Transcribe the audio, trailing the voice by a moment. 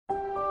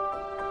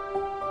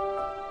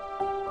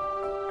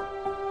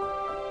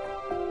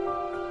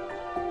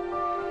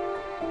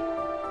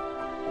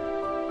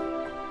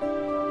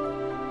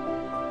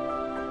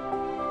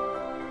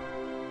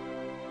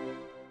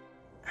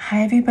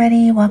Hi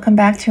everybody, welcome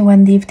back to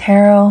One Leaf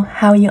Tarot.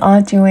 How are you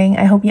all doing?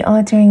 I hope you're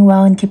all doing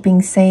well and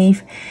keeping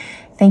safe.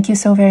 Thank you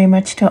so very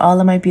much to all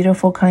of my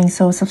beautiful kind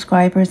soul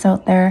subscribers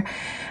out there.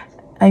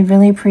 I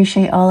really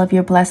appreciate all of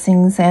your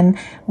blessings and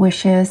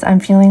wishes. I'm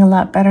feeling a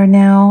lot better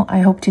now. I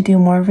hope to do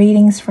more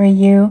readings for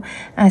you.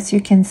 As you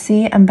can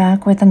see, I'm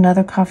back with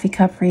another coffee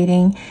cup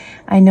reading.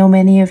 I know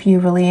many of you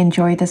really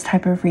enjoy this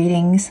type of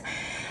readings.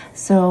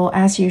 So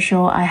as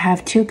usual, I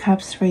have 2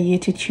 cups for you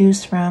to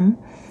choose from.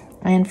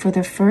 And for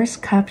the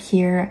first cup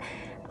here,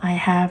 I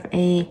have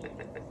a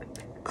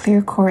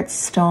clear quartz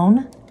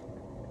stone.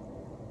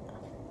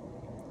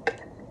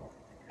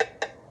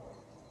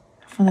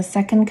 For the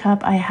second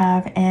cup, I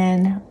have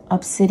an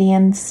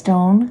obsidian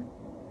stone.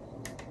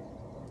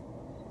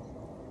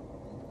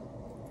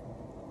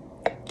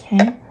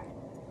 Okay.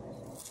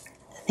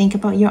 Think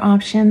about your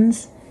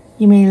options.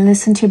 You may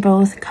listen to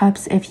both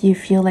cups if you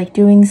feel like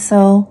doing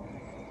so.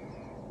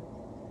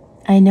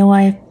 I know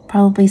I've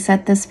probably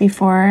said this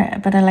before,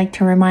 but I like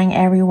to remind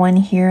everyone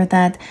here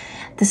that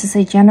this is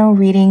a general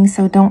reading,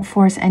 so don't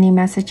force any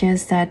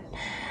messages that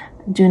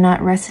do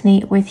not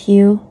resonate with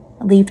you.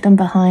 Leave them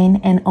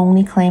behind and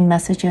only claim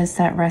messages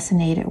that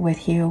resonated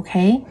with you,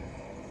 okay?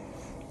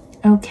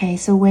 Okay,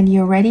 so when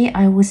you're ready,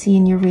 I will see you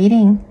in your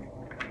reading.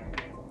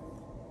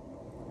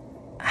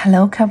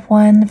 Hello, Cup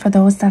 1. For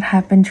those that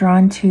have been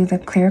drawn to the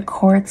clear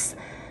quartz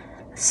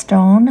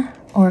stone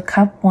or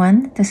Cup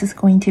 1, this is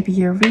going to be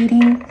your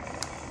reading.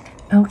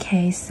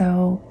 Okay,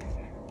 so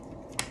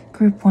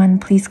Group 1,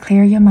 please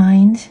clear your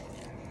mind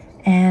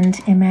and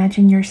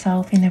imagine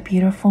yourself in a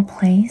beautiful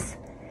place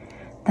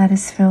that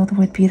is filled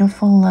with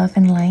beautiful love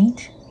and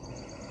light.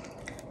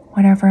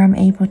 Whatever I'm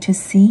able to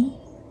see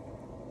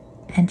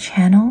and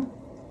channel,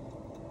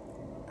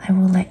 I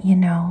will let you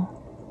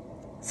know.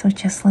 So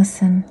just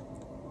listen.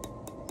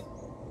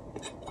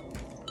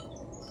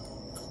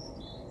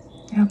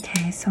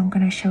 Okay, so I'm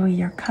going to show you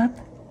your cup.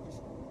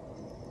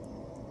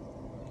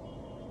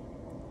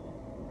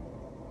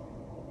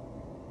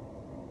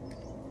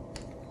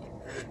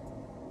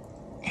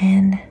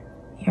 And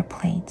your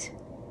plate.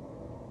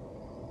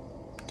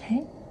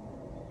 Okay.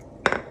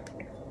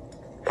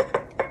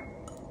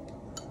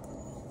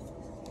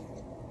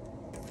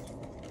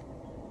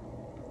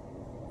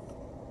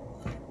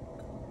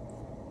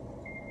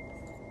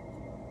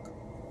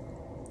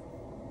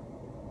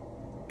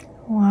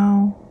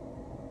 Wow.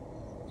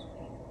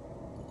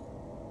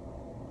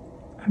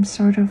 I'm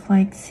sort of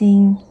like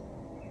seeing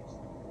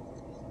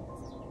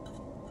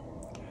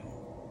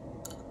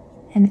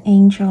an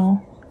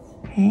angel,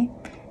 okay?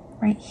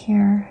 Right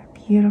here,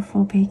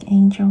 beautiful big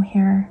angel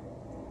here.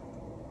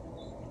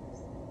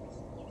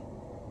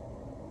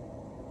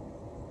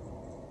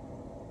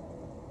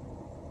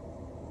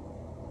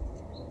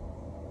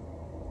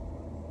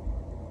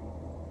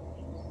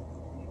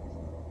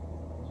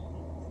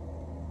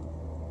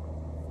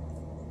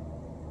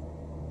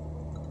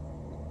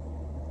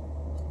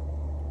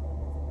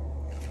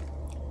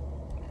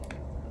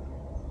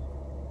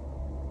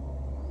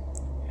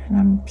 And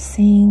I'm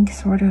seeing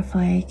sort of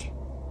like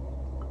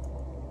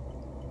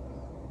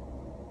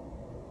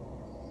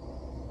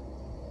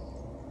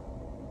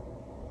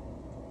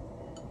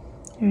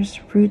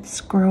there's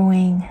roots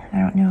growing. I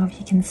don't know if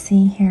you can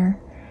see here.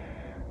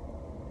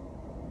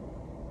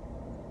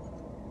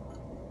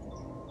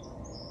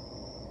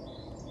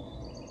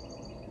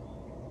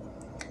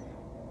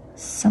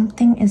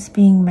 Something is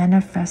being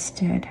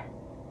manifested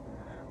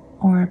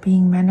or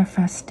being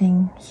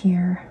manifesting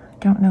here. I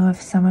don't know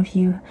if some of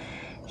you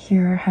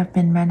here have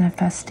been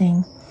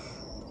manifesting,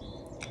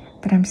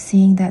 but I'm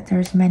seeing that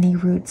there's many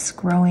roots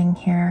growing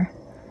here,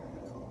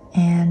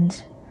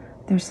 and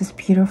there's this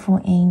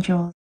beautiful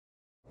angel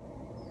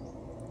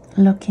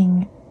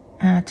looking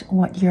at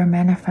what you're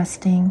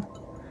manifesting.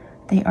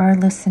 They are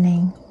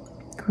listening,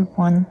 Group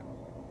 1.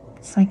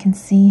 So I can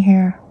see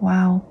here,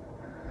 wow.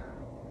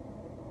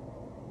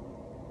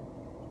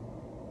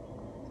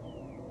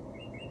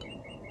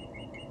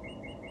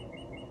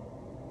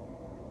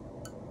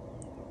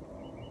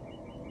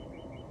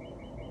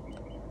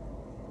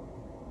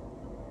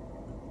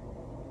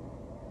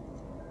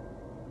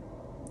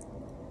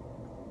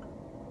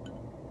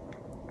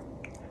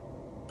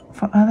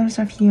 For others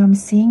of you, I'm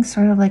seeing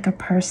sort of like a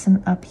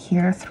person up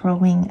here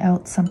throwing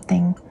out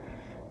something.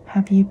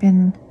 Have you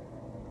been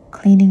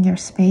cleaning your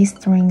space,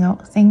 throwing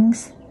out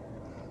things?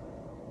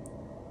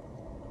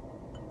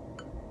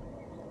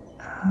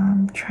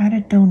 Try to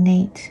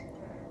donate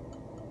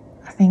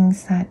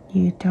things that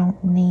you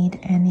don't need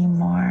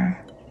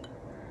anymore.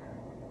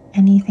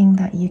 Anything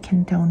that you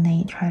can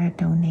donate, try to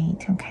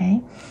donate,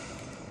 okay?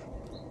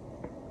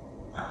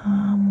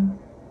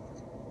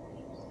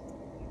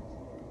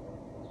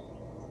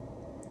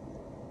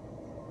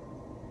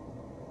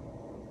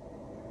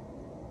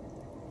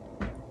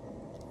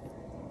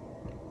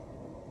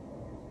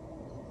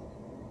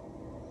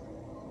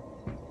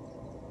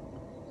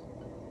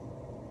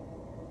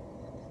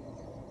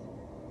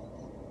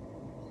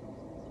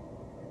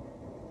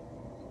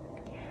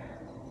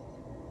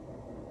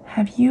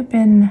 Have you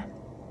been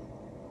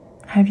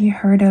Have you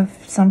heard of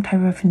some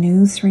type of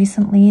news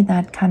recently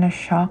that kind of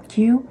shocked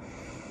you?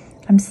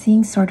 I'm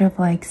seeing sort of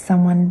like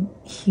someone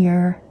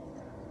here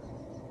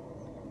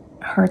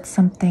heard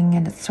something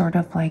and it's sort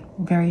of like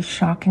very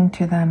shocking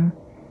to them.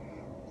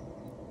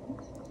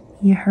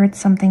 You heard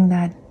something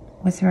that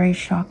was very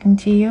shocking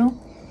to you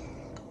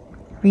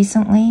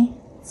recently.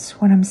 It's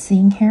what I'm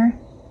seeing here.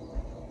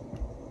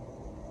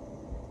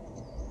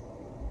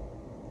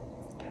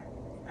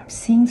 I'm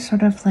seeing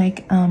sort of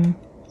like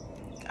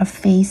a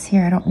face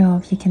here. I don't know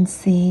if you can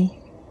see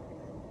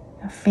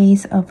a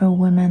face of a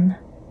woman.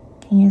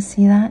 Can you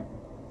see that?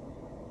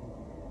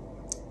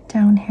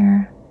 Down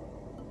here.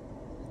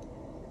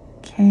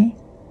 Okay.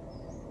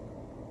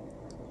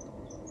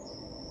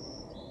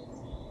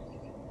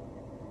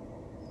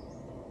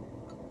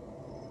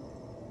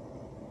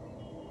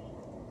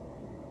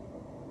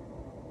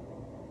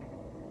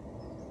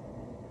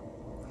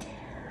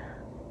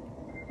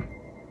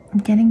 I'm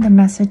getting the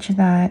message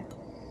that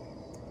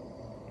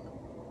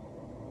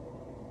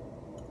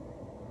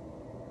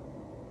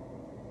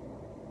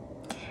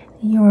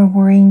you are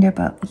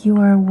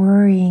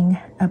worrying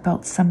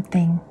about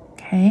something,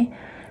 okay?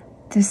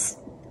 This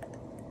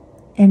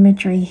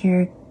imagery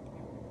here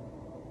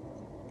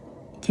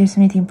gives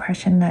me the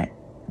impression that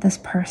this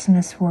person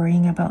is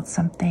worrying about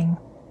something.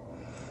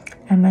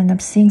 And then I'm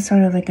seeing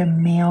sort of like a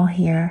male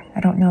here. I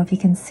don't know if you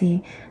can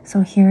see.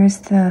 So here's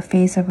the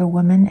face of a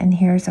woman and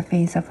here's the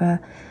face of a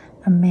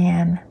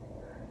man.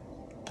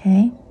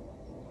 Okay?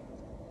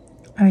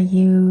 Are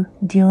you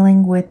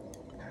dealing with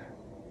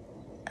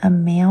a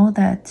male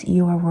that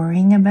you are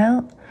worrying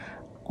about?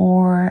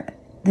 Or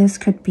this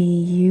could be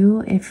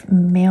you, if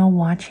male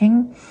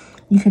watching.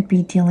 You could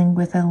be dealing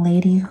with a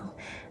lady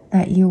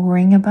that you're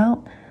worrying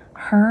about.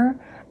 Her.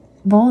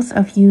 Both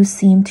of you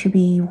seem to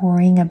be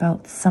worrying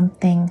about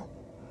something.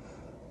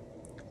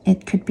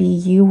 It could be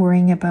you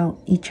worrying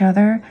about each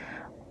other,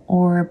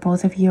 or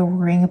both of you are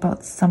worrying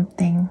about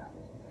something.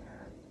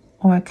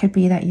 Or it could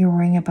be that you're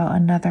worrying about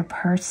another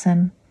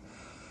person.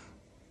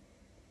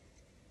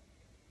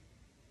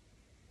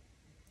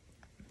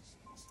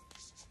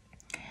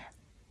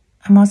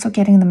 I'm also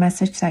getting the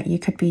message that you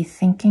could be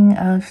thinking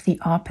of the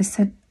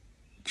opposite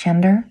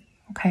gender,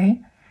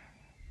 okay?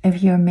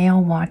 If you're male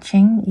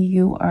watching,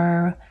 you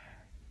are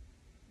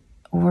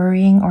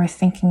worrying or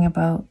thinking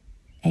about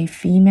a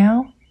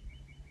female.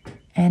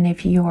 And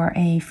if you are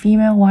a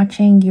female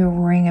watching, you're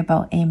worrying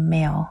about a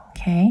male,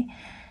 okay?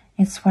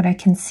 It's what I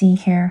can see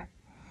here.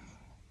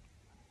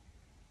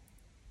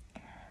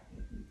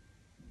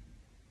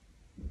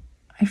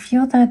 I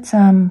feel that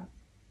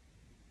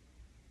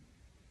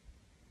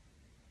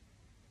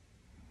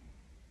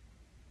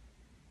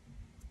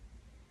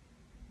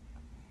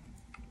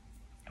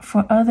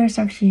for others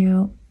of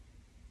you,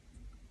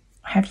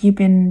 have you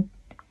been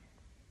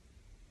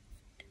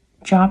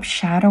job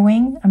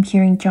shadowing? I'm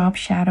hearing job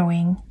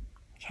shadowing.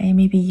 Okay,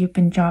 maybe you've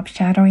been job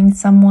shadowing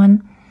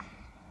someone,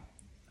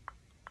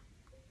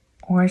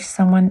 or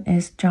someone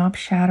is job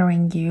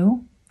shadowing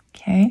you.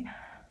 Okay.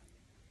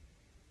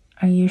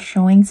 Are you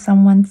showing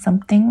someone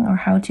something or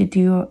how to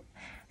do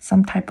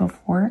some type of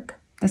work?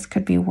 This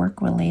could be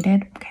work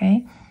related,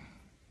 okay?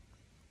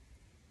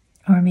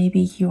 Or maybe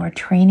you are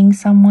training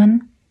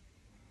someone.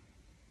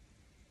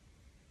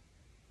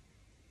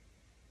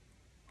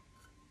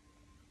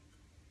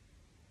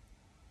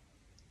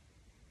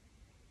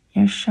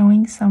 You're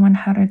showing someone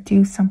how to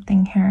do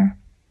something here.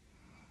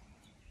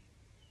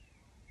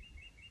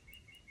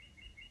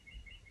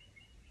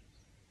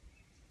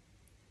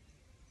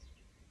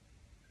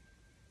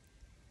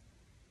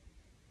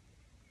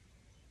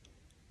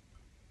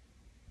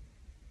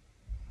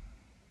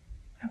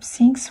 I'm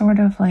seeing sort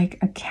of like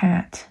a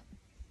cat.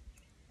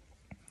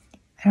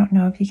 I don't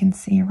know if you can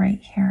see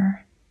right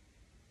here.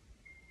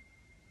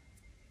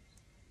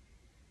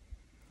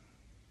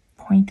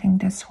 Pointing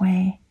this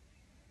way.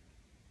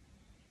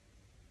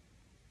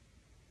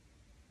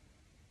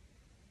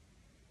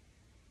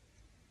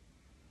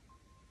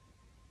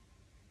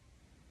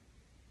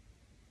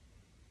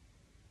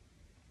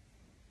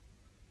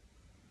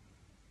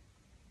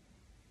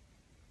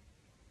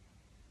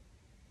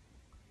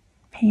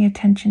 Pay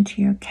attention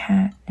to your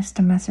cat is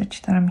the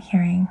message that I'm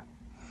hearing.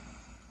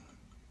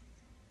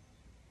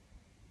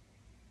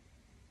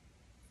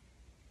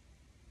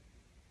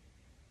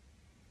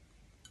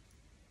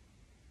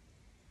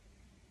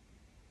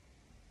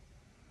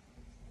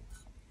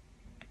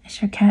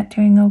 Is your cat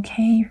doing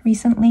okay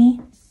recently?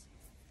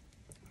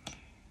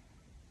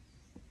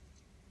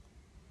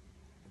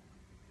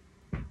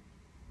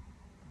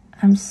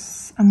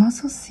 I'm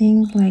also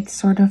seeing like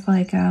sort of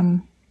like a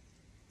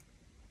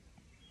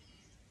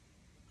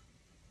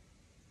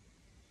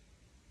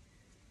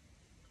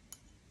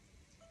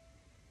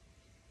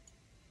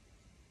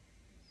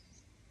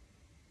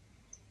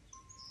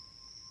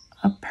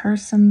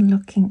person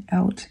looking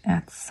out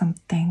at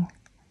something,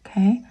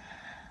 okay?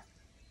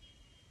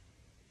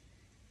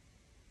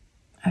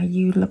 Are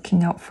you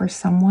looking out for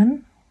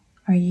someone?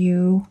 Are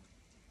you're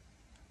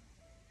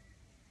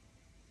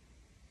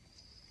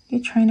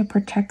trying to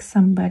protect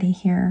somebody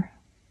here?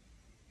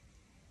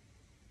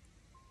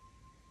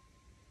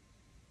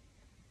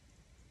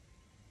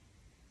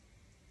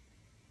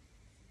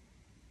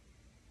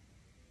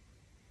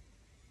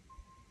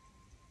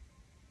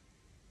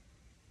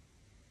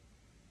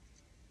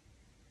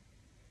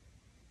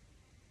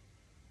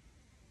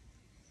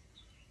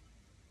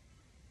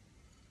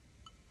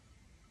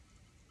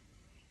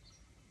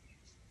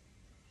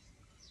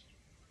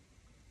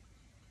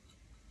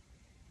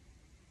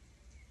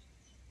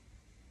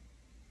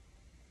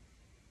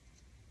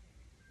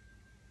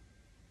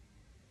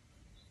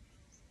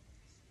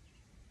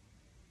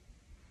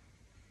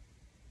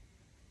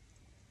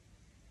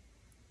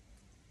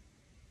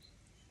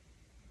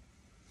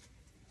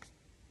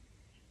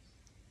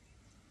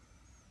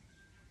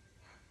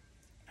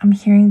 I'm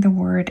hearing the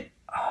word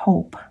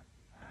hope.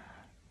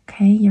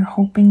 Okay, you're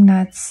hoping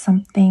that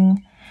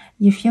something,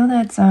 you feel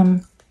that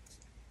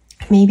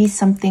maybe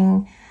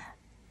something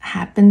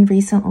happened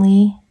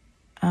recently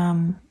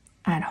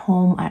at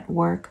home, at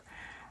work,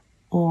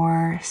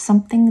 or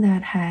something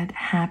that had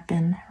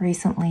happened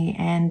recently,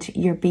 and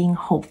you're being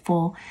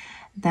hopeful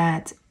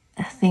that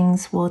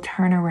things will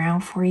turn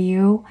around for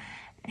you,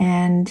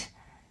 and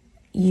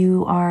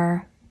you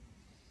are,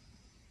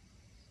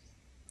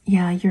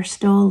 yeah, you're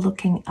still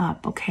looking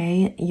up,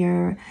 okay?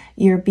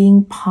 You're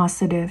being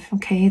positive,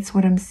 okay? It's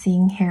what I'm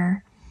seeing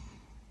here.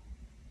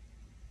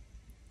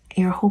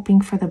 You're hoping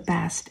for the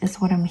best is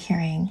what I'm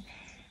hearing.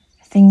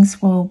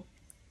 Things will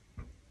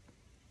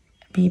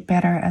be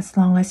better as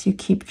long as you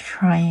keep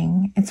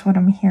trying. It's what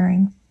I'm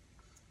hearing.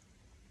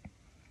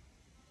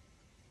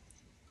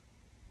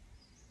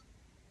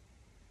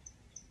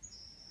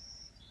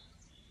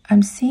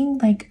 I'm seeing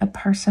like a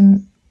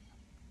person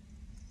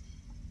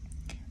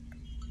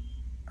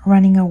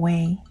running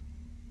away,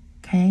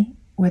 okay,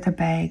 with a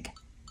bag.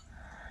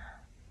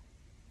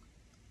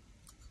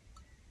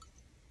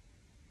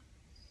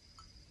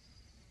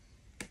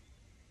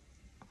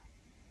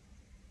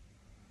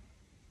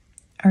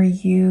 Are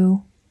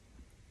you,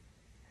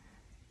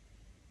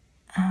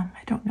 I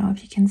don't know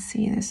if you can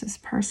see, there's this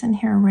person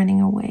here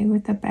running away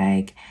with a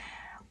bag.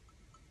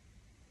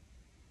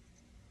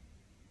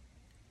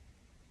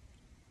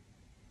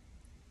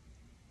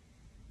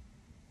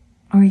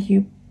 Are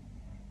you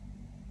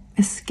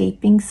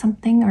escaping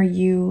something? Are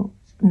you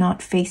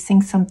not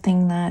facing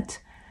something that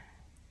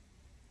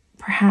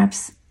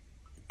perhaps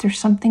there's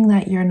something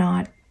that you're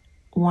not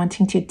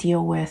wanting to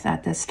deal with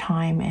at this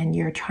time, and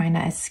you're trying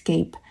to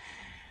escape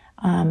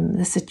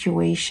the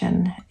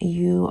situation?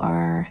 You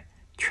are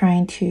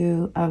trying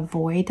to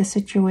avoid the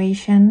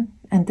situation,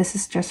 and this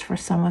is just for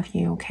some of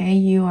you, okay?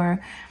 You're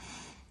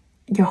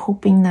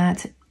hoping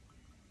that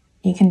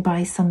you can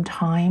buy some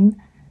time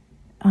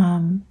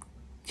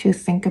to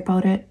think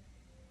about it.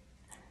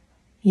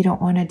 You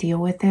don't want to deal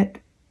with it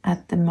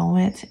at the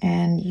moment,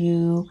 and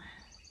you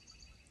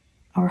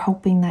are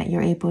hoping that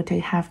you're able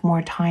to have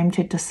more time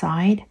to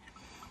decide.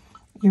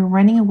 You're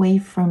running away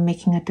from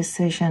making a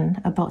decision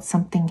about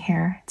something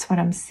here. It's what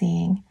I'm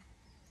seeing.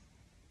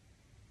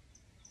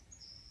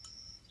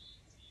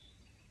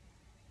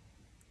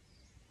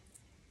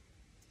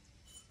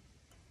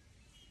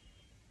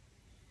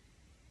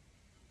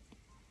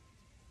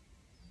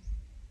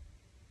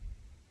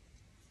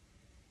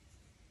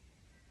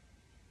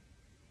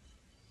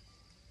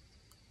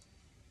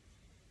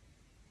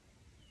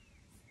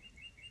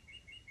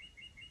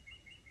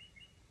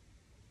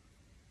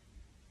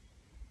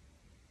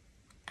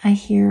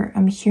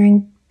 I'm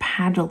hearing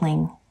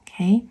paddling,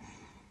 okay?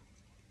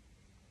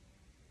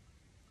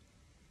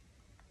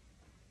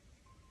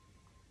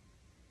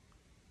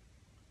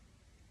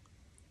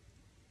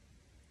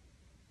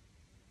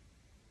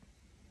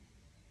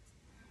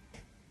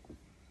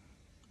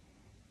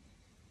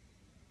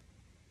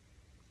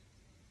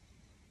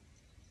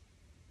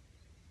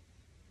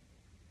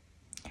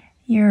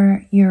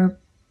 You're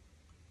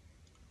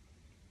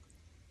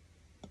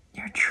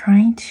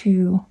trying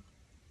to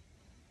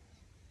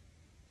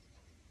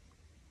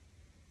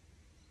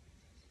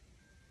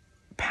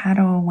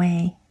paddle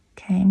away,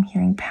 okay? I'm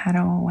hearing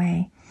paddle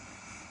away.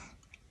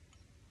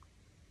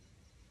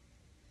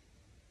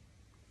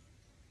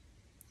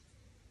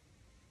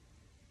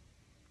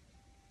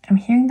 I'm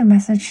hearing the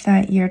message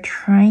that you're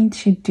trying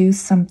to do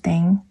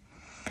something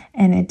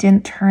and it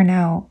didn't turn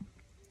out,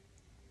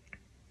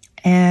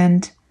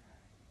 and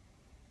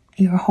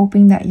you're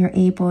hoping that you're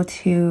able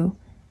to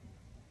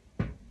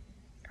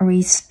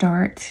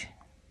restart,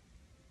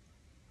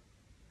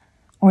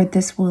 or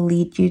this will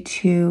lead you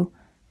to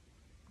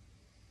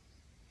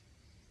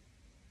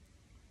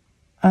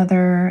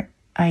other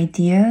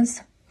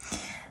ideas.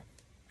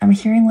 I'm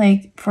hearing,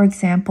 like, for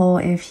example,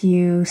 if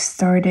you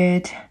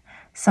started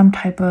some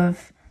type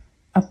of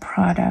a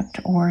product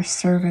or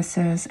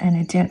services and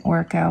it didn't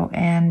work out,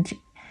 and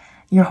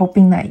you're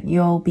hoping that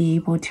you'll be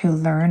able to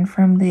learn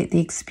from the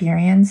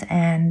experience,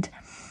 and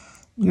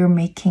you're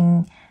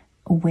making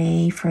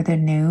way for the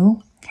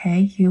new,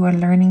 okay? You are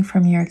learning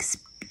from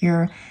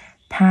your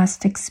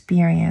past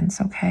experience,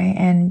 okay?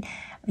 And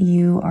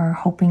you are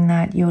hoping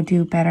that you'll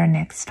do better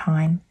next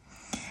time.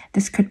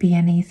 This could be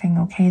anything,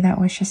 okay? That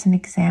was just an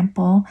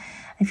example.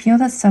 I feel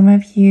that some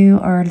of you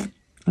are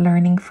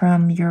learning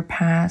from your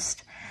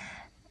past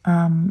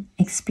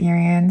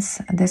experience.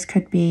 This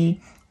could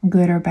be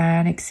good or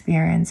bad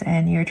experience,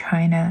 and you're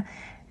trying to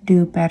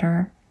do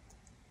better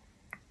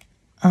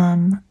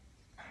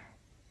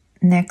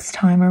next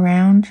time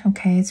around,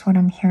 okay? It's what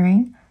I'm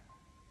hearing.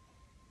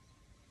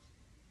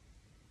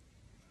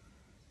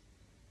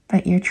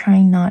 But you're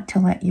trying not to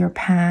let your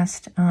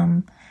past,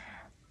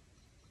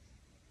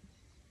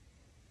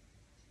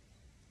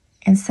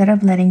 instead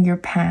of letting your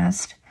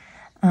past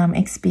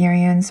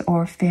experience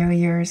or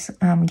failures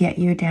get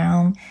you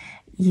down,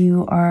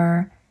 you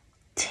are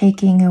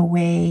taking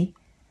away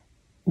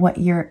what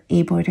you're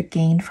able to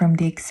gain from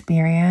the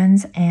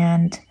experience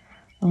and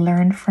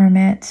learn from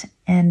it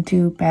and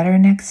do better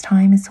next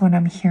time is what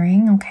I'm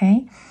hearing,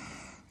 okay?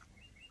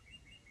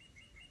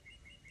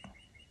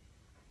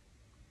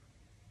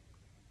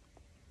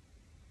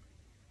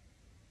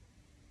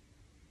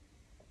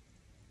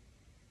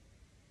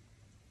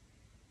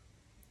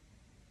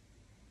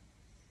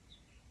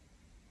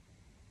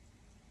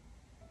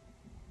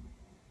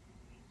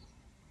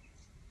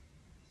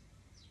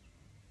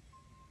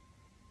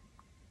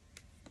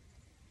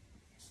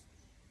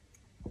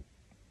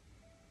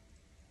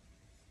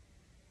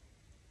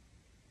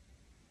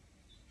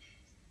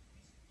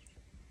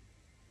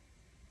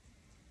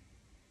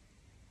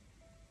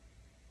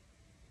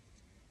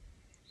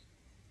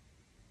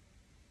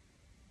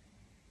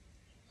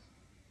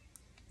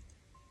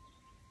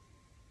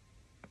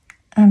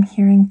 I'm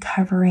hearing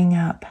covering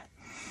up.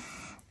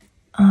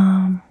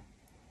 And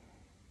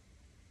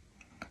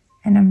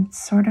I'm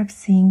sort of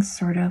seeing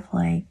sort of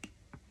like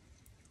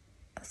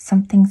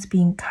something's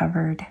being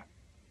covered.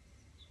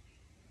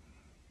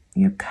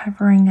 You're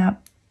covering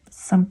up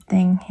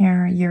something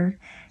here. You're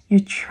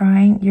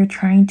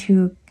trying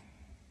to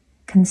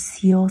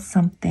conceal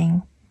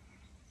something.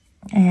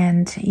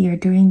 And you're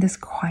doing this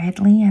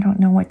quietly. I don't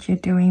know what you're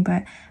doing,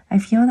 but I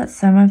feel that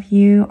some of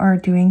you are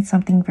doing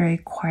something very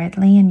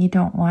quietly and you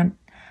don't want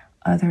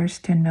others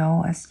to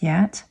know as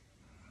yet.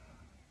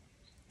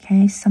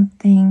 Okay,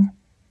 something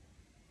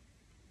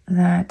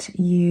that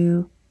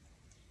you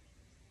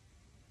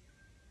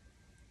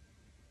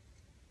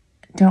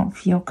don't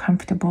feel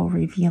comfortable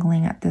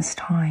revealing at this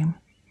time.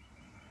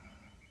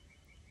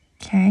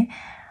 Okay,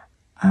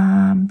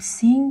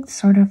 seeing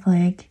sort of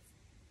like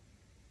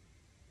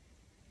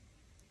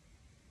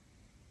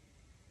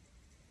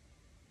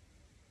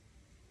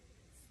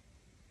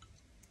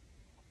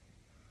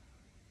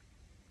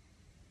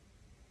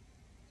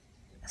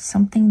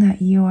something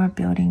that you are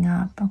building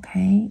up,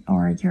 okay,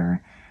 or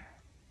you're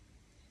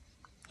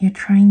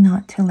trying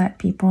not to let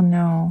people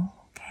know.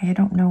 Okay, I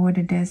don't know what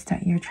it is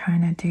that you're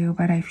trying to do,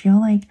 but I feel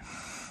like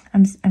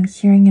I'm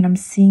hearing and I'm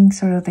seeing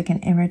sort of like an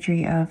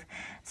imagery of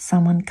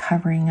someone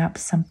covering up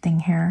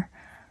something here.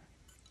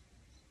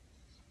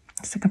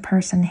 It's like a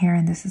person here,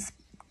 and this is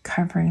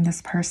covering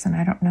this person.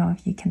 I don't know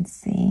if you can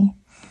see.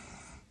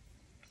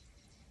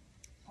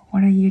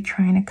 What are you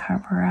trying to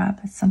cover up?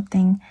 It's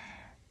something,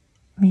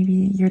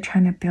 maybe you're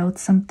trying to build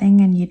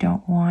something and you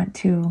don't want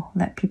to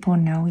let people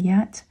know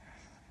yet.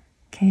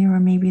 Okay, or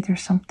maybe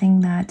there's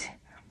something that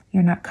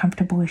you're not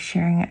comfortable with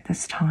sharing at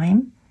this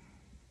time.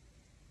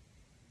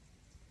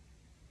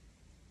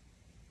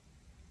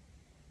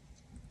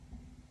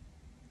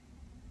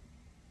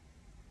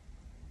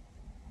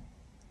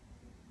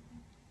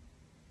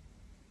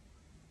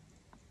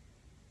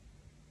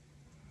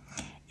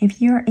 If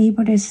you're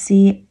able to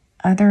see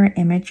other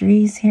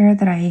imageries here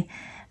that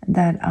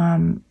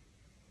I'm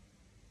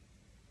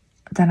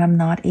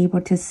not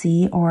able to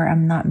see or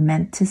I'm not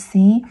meant to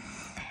see,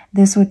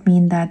 this would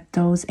mean that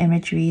those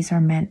imageries are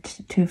meant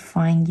to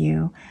find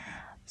you.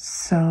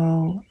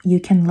 So you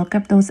can look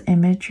up those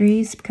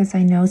imageries, because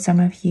I know some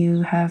of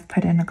you have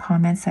put in the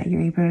comments that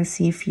you're able to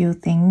see a few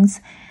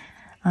things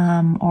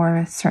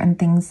or certain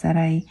things that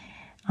I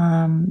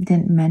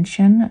didn't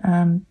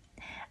mention.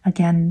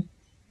 Again,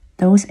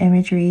 those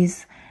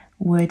imageries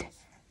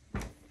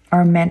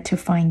are meant to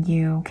find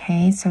you,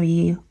 okay? So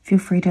you feel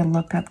free to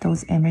look up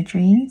those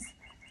imageries.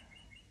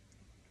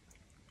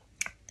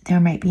 There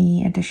might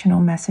be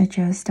additional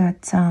messages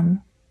that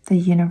the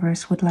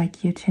universe would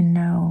like you to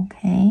know,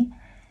 okay?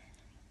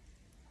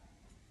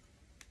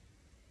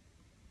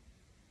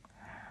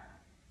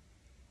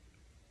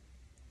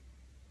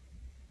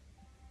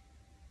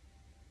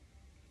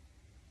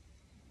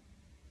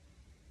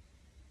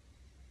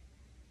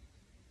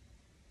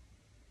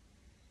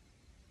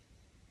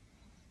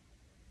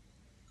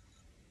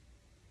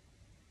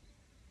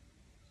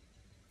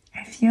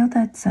 I feel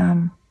that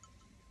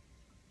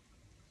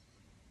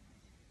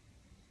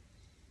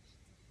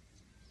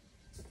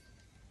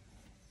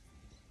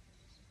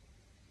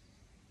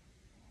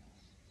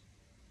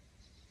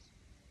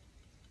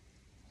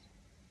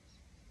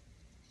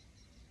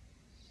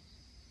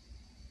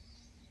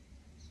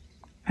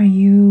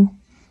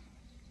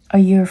are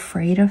you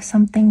afraid of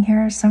something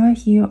here? Some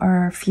of you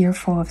are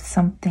fearful of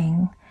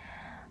something,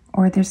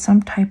 or there's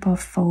some type of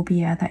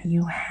phobia that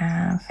you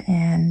have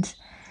and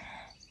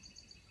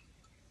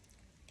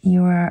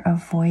you are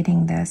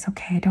avoiding this.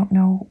 Okay, I don't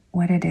know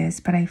what it is,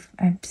 but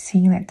I'm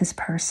seeing that this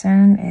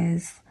person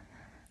is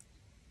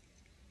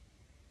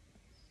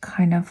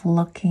kind of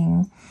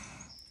looking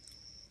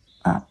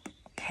up,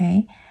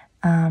 okay?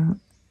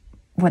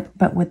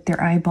 But with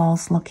their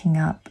eyeballs looking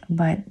up,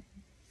 but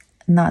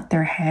not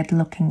their head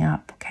looking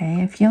up,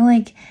 okay? I feel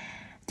like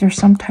there's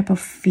some type of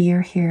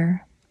fear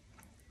here.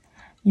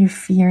 You're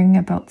fearing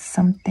about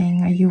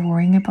something. Are you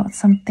worrying about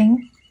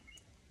something?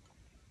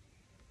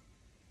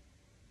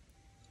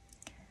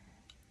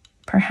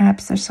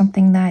 Perhaps there's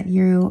something that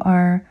you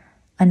are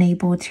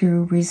unable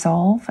to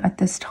resolve at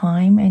this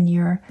time, and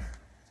you're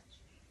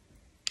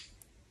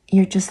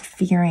just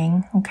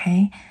fearing,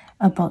 okay,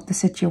 about the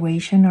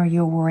situation, or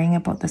you're worrying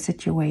about the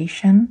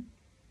situation.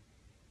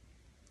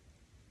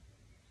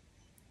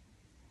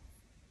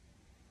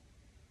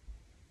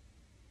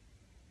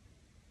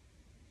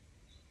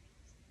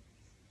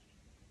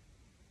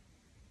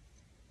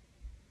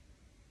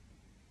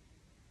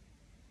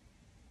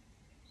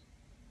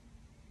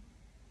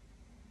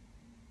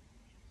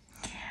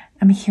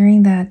 I'm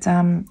hearing that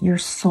your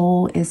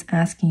soul is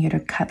asking you to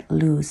cut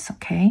loose,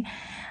 okay?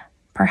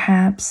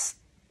 Perhaps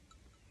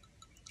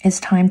it's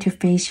time to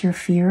face your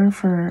fear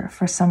for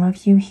some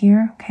of you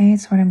here, okay?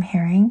 It's what I'm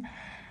hearing.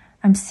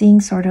 I'm seeing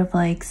sort of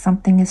like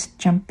something is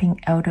jumping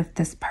out of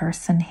this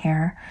person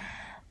here.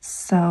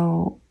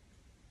 So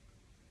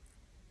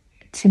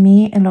to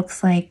me, it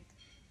looks like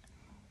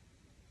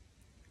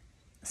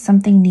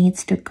something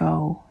needs to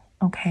go,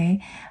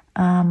 okay?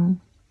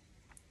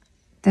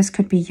 This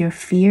could be your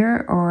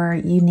fear, or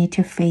you need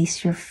to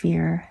face your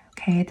fear,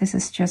 okay? This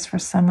is just for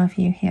some of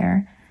you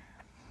here.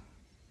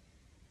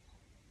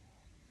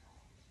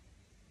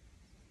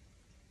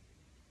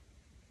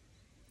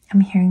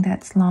 I'm hearing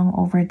that's long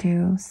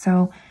overdue.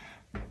 So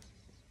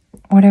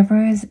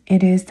whatever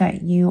it is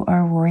that you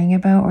are worrying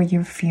about or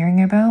you're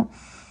fearing about,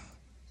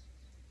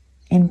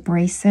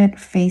 embrace it,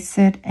 face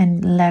it,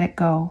 and let it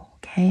go,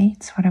 okay?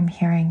 It's what I'm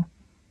hearing.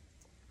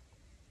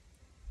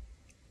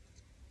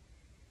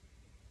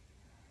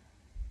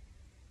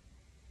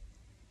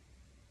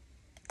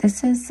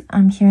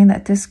 I'm hearing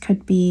that this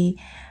could be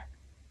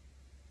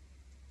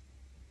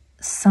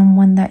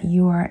someone that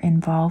you are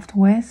involved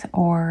with,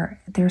 or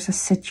there's a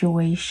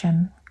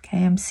situation,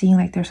 okay? I'm seeing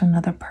like there's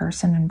another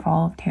person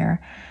involved here.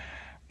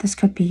 This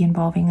could be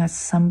involving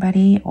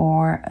somebody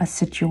or a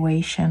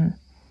situation.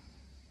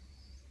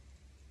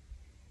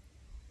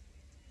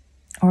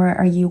 Or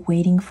are you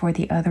waiting for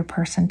the other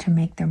person to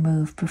make their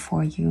move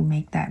before you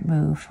make that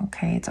move,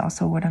 okay? It's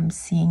also what I'm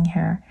seeing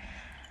here.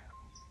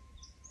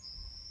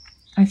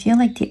 I feel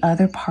like the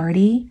other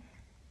party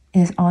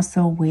is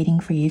also waiting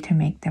for you to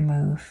make the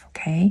move,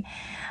 okay?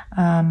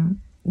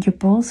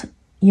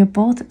 You're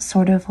both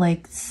sort of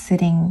like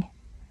sitting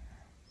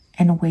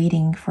and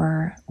waiting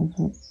for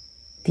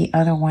the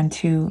other one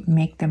to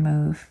make the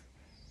move.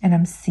 And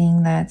I'm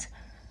seeing that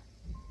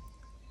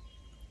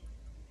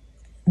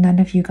none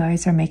of you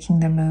guys are making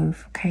the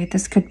move, okay?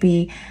 This could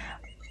be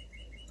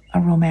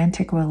a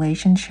romantic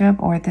relationship,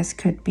 or this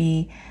could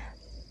be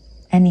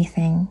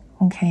anything,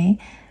 okay?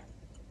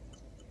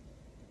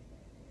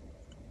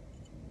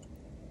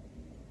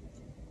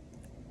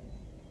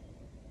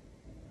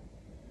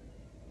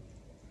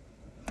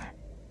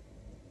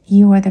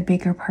 You are the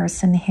bigger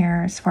person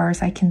here as far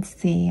as I can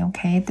see,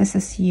 okay? This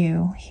is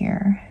you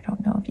here. I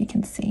don't know if you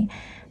can see.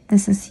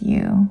 This is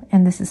you,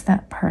 and this is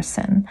that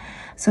person.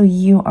 So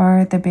you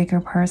are the bigger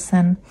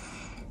person,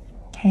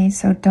 okay?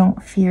 So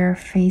don't fear,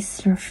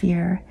 face your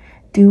fear.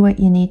 Do what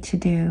you need to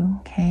do,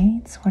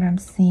 okay? It's what I'm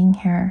seeing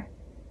here.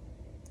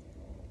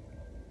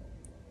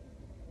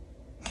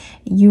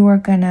 You are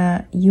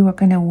gonna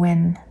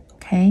win,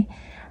 okay?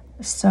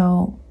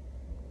 So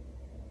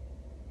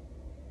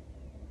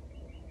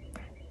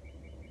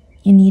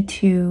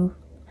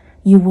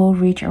you will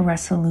reach a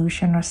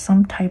resolution or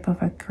some type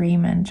of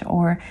agreement,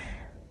 or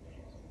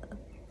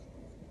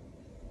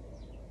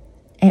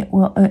it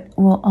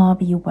will all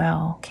be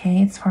well,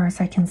 okay? As far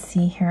as I can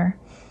see here.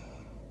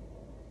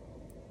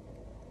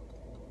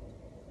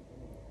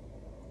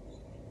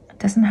 It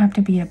doesn't have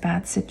to be a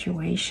bad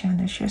situation.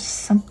 It's just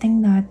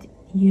something that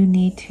you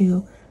need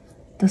to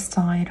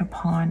decide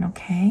upon,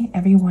 okay?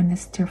 Everyone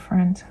is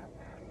different.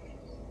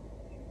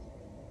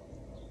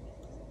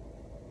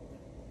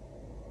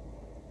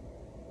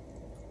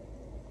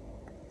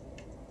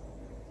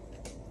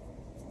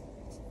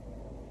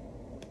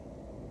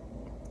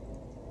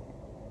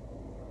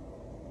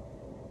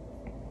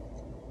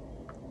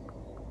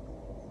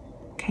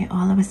 Okay,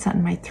 all of a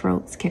sudden my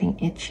throat's getting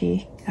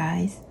itchy,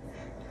 guys.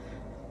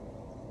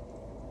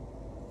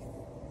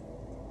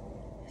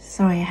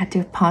 Sorry, I had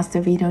to pause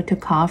the video to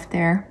cough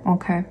there.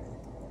 Okay.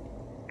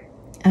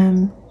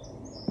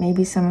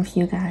 Maybe some of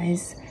you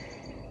guys,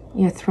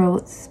 your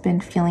throat's been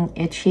feeling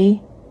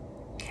itchy.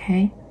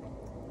 Okay.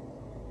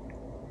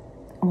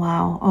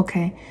 Wow,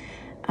 okay.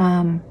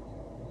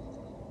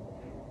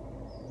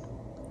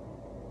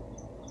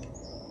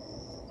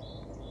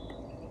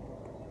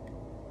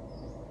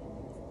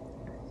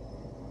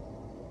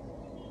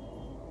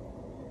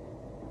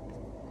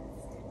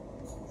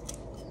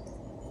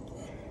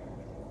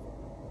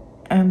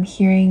 I'm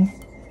hearing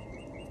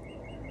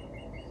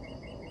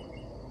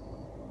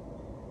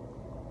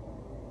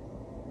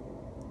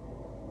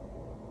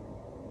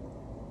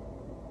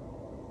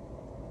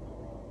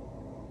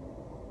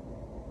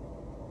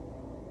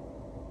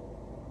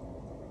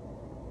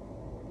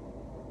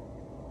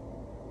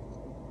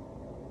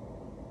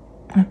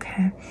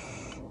okay.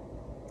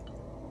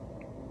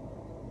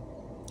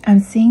 I'm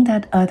seeing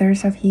that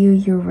others of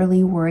you're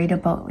really worried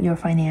about your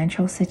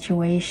financial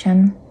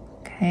situation,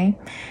 okay?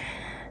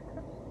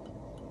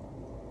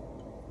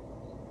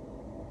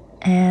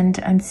 And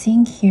I'm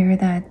seeing here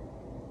that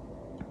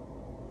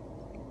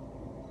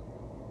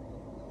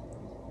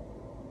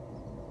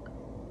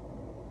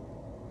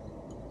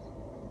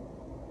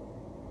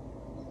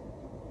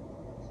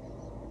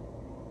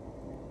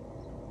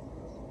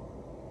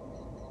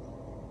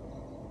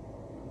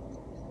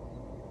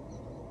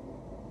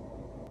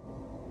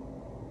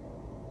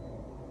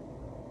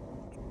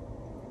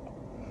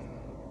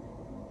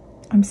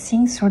I'm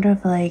seeing sort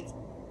of like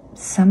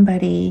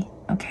somebody,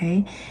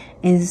 okay,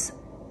 is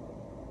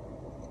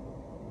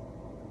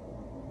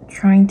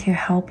trying to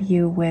help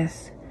you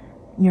with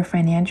your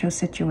financial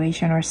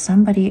situation, or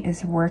somebody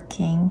is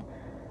working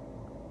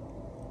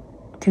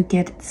to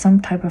get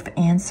some type of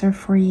answer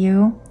for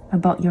you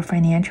about your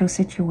financial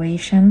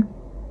situation.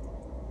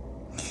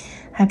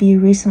 Have you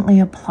recently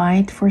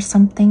applied for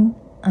something?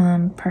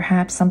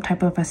 Perhaps some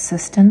type of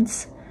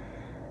assistance?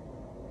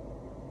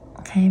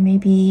 Okay,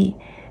 maybe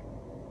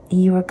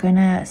you are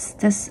gonna,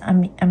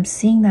 I'm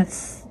seeing that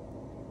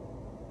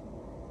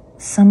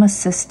some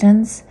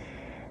assistance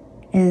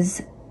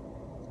is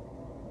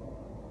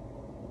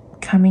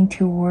coming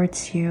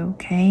towards you,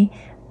 okay?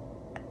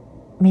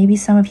 Maybe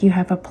some of you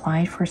have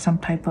applied for some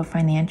type of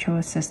financial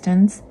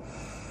assistance,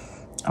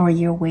 or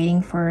you're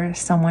waiting for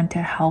someone to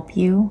help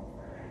you.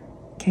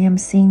 Okay, I'm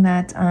seeing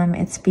that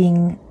it's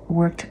being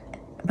worked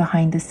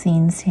behind the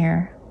scenes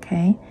here,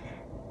 okay?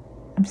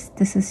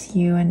 This is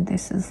you, and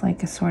this is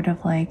like a sort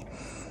of like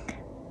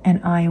an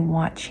eye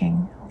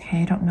watching,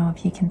 okay? I don't know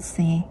if you can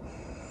see.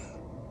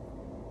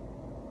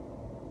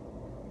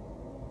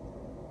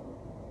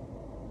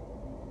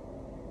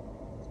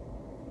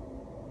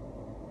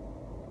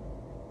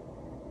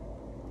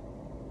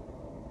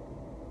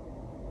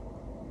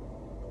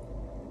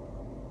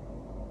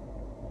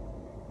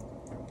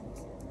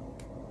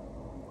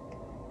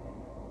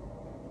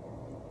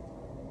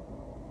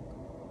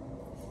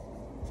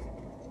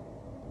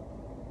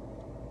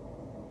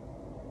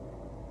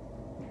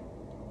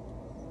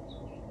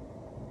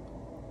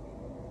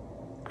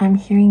 I'm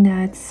hearing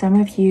that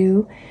some of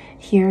you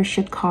here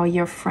should call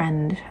your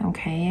friend,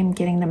 okay? I'm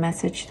getting the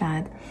message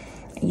that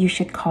you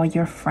should call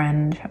your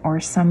friend, or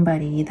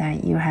somebody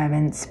that you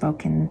haven't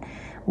spoken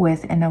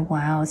with in a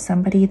while,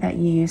 somebody that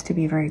you used to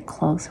be very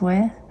close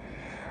with.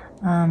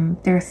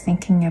 They're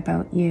thinking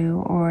about you,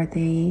 or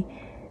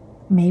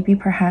maybe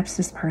perhaps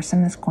this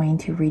person is going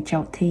to reach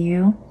out to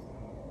you.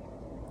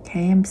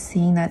 Okay, I'm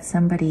seeing that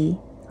somebody,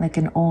 like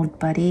an old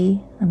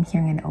buddy, I'm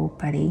hearing an old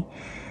buddy,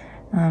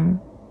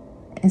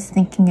 is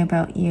thinking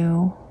about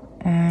you,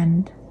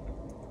 and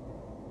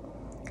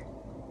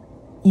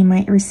you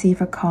might receive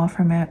a call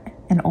from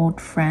an old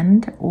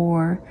friend,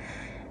 or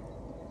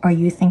are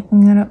you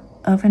thinking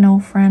of an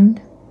old friend,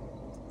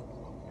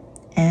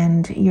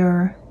 and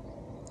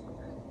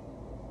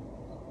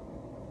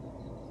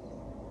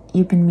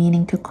you've been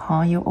meaning to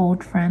call your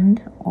old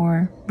friend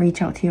or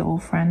reach out to your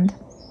old friend.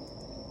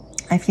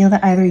 I feel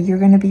that either you're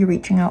going to be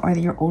reaching out, or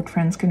your old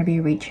friend's going to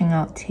be reaching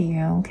out to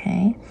you,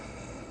 okay?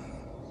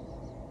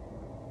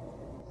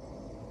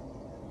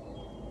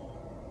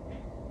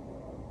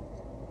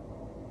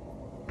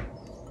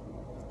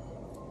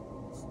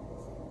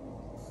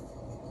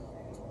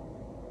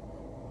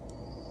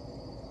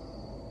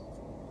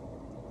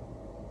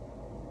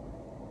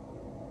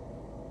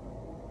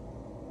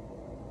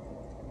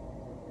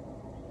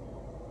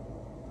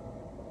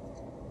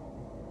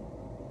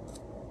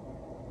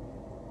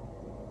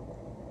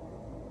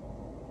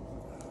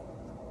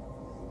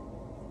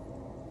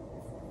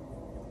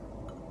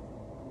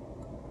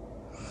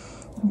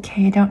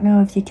 Okay, I don't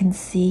know if you can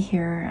see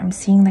here. I'm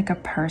seeing like a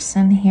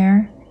person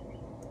here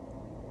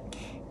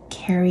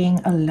carrying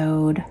a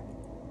load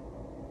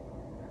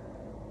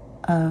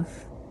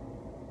of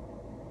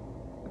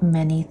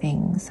many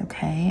things,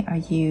 okay? Are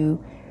you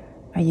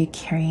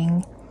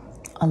carrying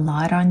a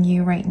lot on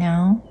you right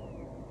now?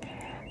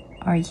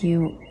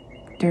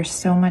 There's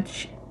so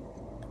much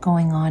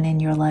going on in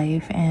your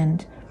life,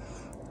 and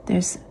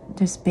there's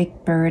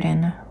big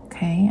burden,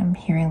 okay? I'm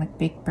hearing like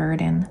big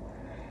burden.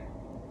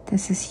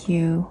 This is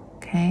you,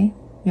 okay?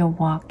 You're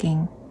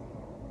walking,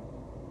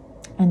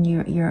 and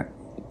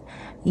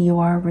you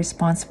are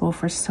responsible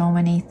for so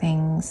many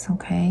things,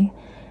 okay?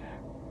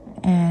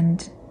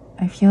 And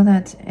I feel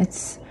that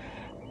it's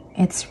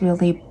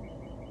really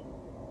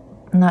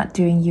not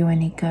doing you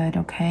any good,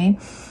 okay?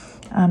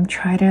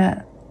 Try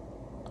to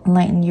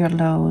lighten your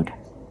load,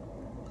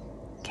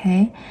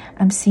 okay?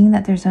 I'm seeing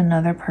that there's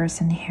another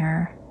person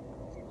here.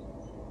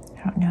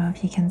 I don't know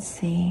if you can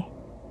see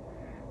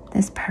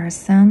this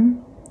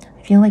person.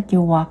 I feel like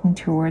you're walking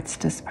towards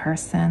this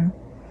person.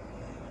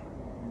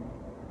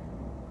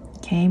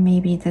 Okay,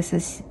 maybe this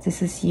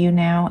is you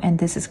now, and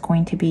this is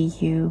going to be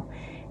you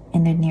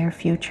in the near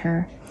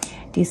future.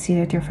 Do you see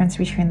the difference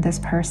between this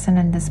person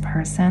and this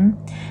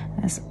person?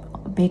 This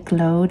big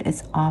load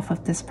is off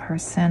of this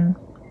person.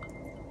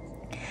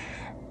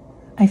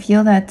 I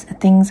feel that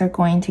things are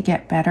going to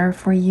get better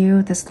for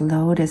you. This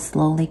load is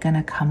slowly going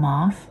to come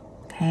off,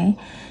 okay?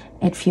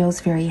 It feels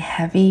very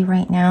heavy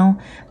right now,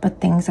 but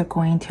things are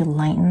going to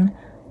lighten,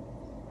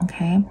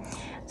 okay?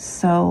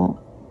 So,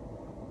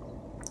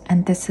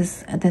 and this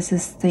is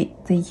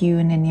the you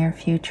in the near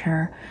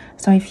future.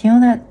 So I feel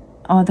that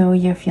although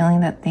you're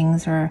feeling that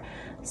things are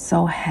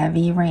so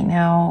heavy right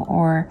now,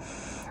 or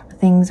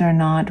things are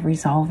not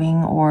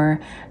resolving,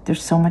 or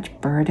there's so much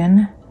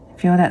burden, I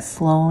feel that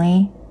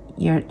slowly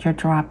you're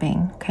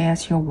dropping, okay?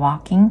 As you're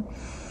walking,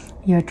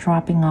 you're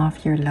dropping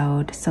off your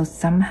load. So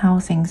somehow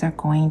things are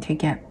going to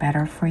get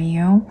better for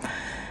you.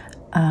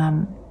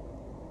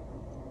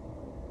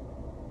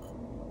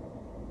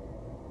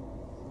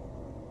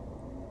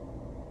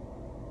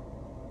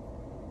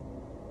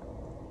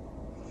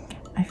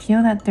 I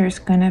feel that there's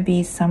going to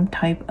be some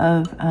type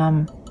of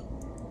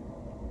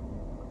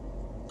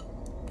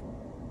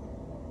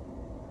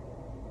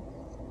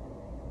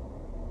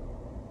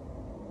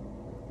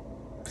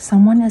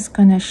someone is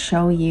going to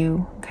show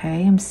you,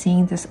 okay? I'm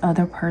seeing this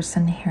other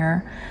person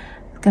here.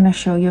 It's going to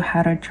show you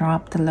how to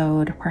drop the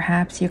load.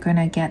 Perhaps you're going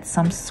to get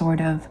some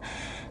sort of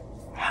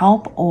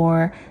help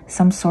or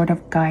some sort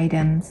of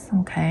guidance,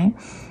 okay?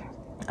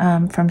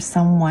 From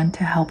someone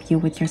to help you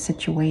with your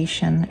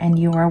situation, and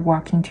you are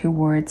walking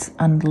towards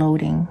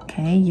unloading,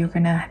 okay? You're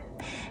gonna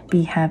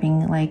be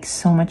having like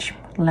so much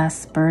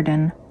less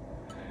burden.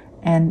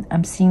 And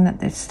I'm seeing that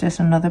there's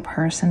another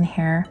person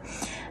here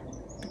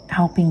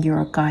helping you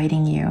or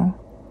guiding you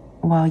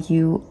while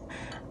you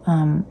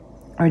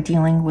are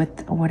dealing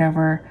with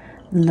whatever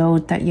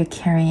load that you're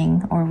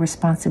carrying or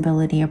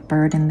responsibility or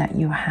burden that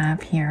you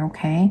have here,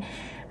 okay?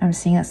 I'm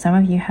seeing that some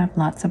of you have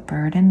lots of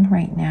burden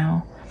right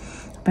now,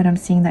 but I'm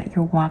seeing that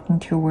you're walking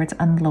towards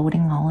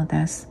unloading all of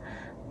this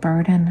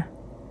burden.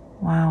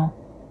 Wow.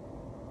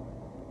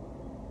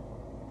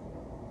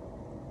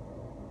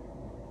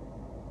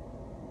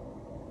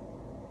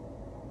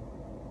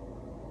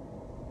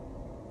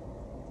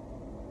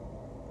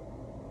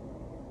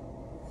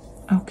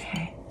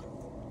 Okay.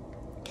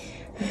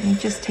 Let me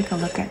just take a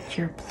look at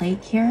your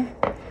plate here.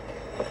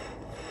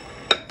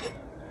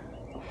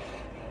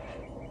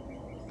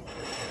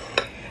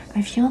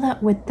 I feel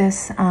that with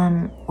this,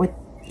 with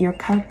your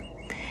cup,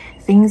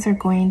 things are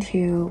going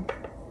to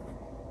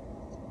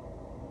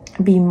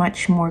be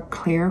much more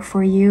clear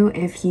for you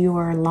if you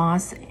are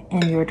lost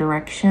in your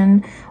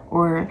direction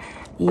or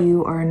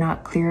you are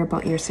not clear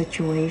about your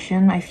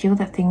situation. I feel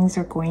that things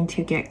are going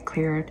to get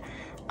cleared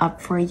up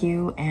for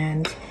you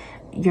and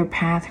your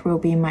path will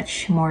be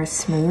much more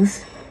smooth,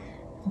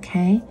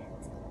 okay?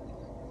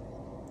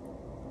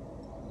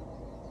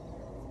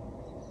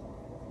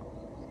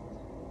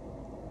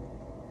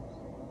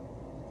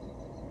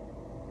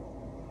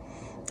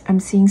 I'm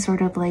seeing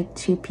sort of like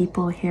two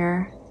people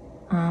here,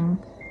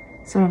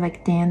 sort of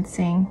like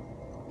dancing,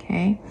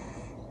 okay?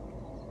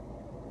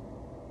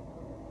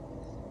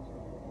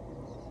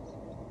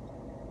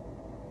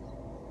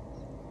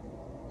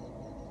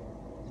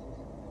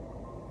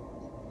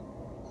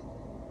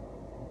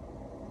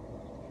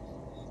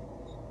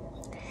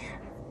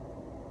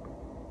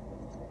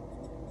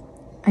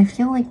 I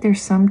feel like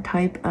there's some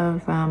type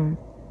of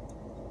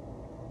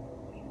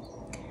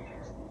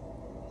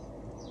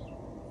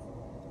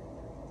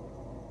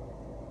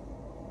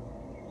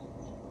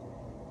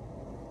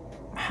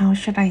how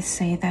should I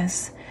say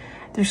this?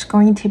 There's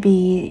going to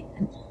be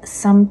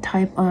some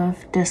type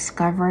of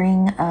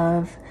discovering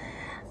of,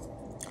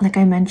 like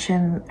I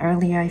mentioned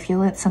earlier, I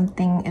feel that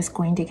something is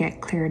going to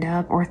get cleared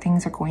up or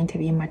things are going to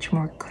be much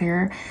more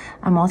clear.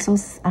 I'm also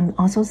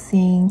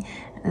seeing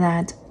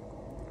that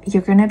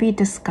you're going to be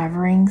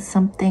discovering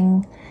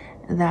something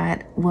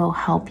that will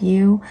help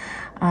you.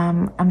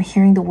 I'm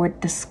hearing the word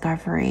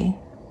discovery,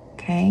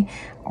 okay?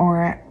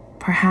 Or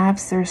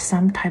perhaps there's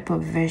some type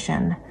of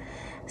vision,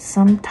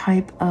 some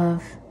type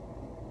of,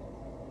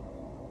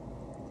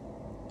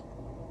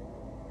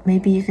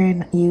 maybe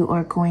you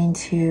are going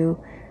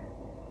to,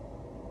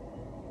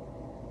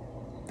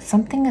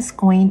 something is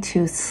going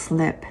to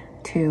slip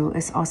too,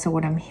 is also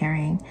what I'm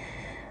hearing.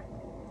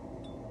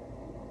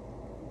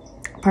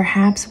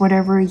 Perhaps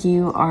whatever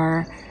you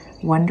are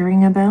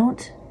wondering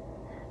about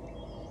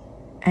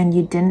and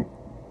you didn't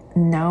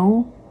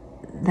know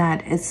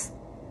that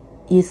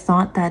you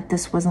thought that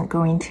this wasn't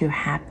going to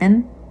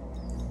happen.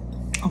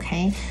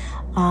 Okay,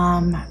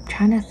 I'm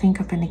trying to think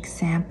of an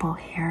example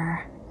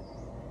here.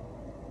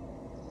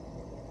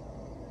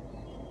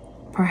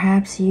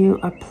 Perhaps you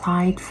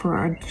applied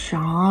for a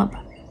job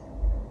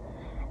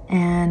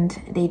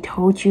and they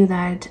told you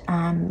that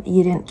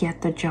you didn't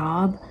get the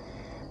job,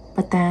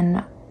 but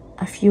then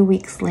a few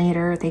weeks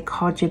later they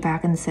called you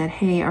back and said,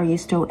 hey, are you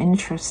still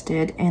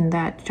interested in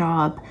that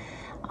job?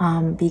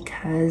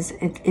 Because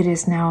it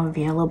is now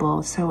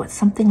available. So it's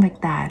something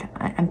like that.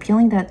 I'm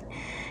feeling that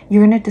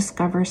you're going to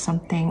discover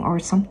something, or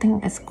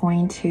something is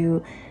going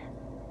to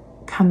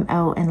come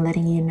out and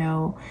letting you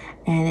know,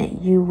 and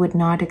you would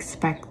not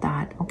expect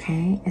that,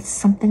 okay? It's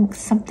something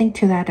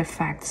to that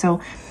effect.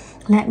 So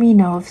let me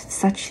know if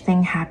such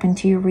thing happened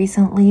to you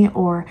recently,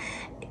 or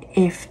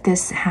if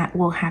this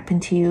will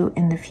happen to you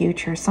in the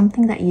future,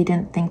 something that you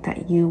didn't think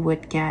that you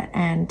would get,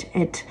 and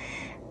it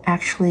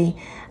actually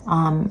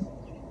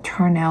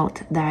turn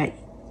out that,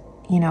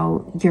 you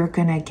know, you're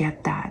gonna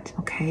get that,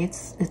 okay?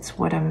 It's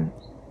what I'm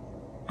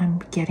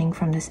getting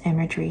from this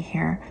imagery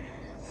here.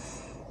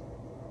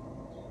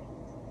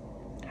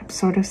 I'm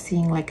sort of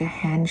seeing like a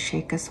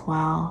handshake as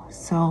well.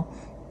 So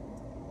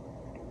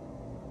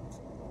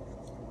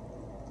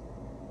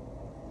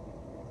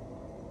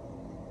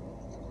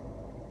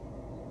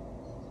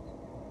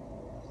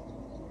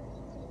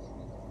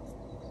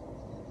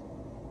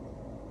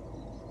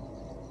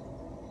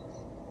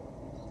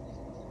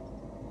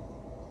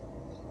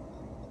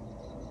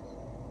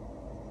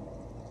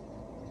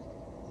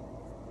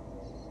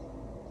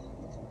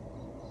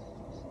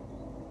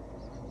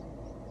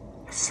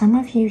Some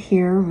of you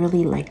here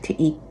really like to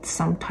eat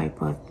some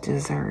type of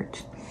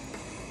dessert.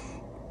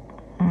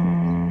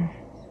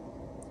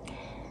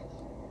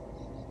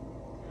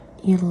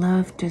 You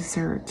love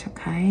dessert,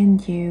 okay?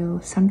 And you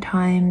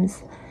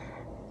sometimes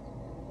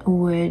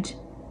would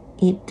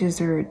eat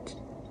dessert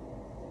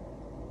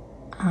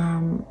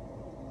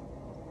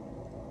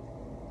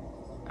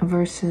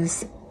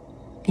versus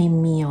a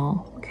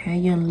meal, okay?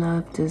 You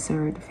love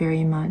dessert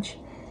very much.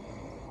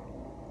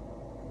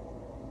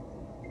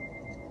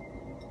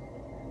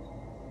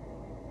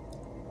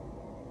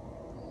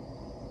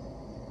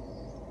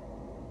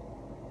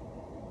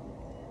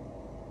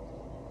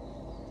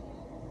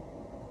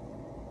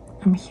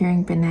 I'm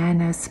hearing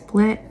banana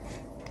split,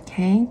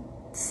 okay?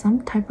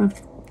 Some type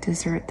of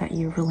dessert that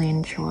you really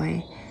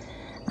enjoy.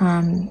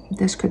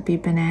 This could be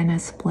banana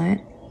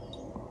split,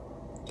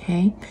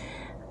 okay?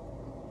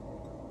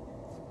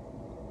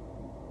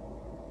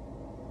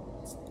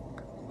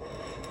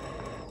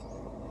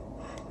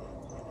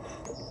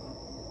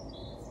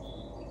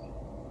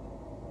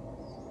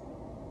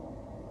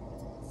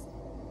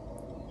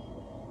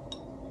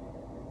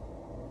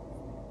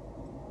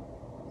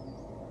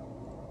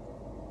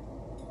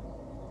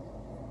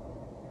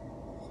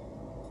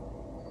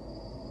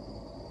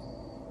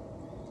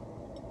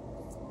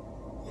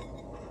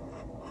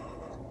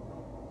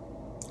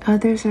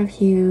 Others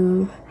of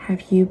you,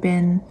 have you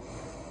been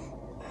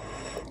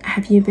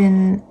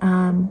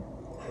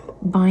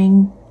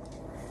buying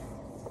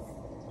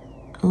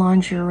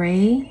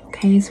lingerie?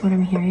 Okay, is what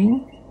I'm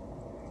hearing.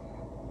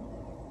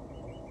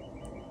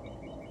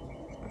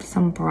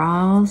 Some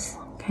bras,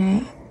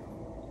 okay.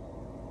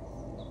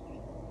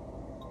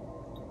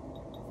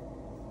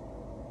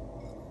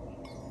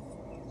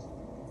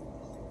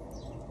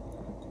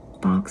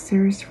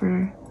 Boxers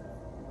for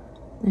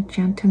the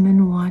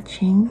gentleman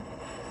watching.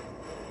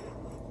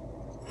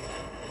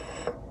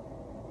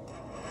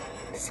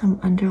 Some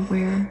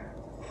underwear.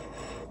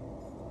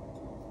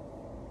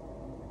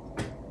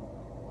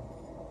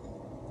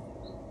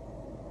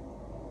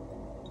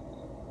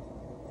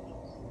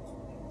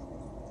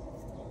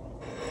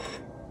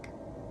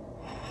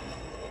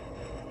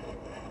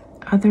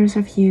 Others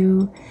of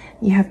you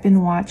have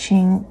been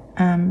watching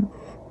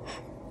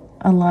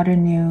a lot of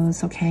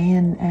news, okay,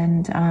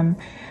 and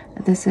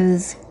this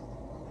is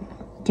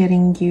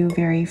getting you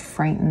very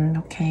frightened,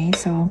 okay?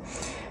 So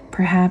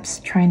perhaps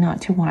try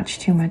not to watch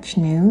too much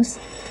news,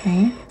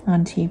 okay,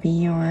 on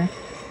TV or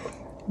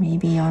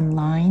maybe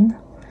online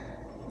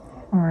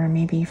or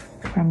maybe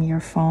from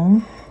your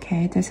phone,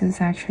 okay? This is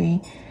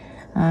actually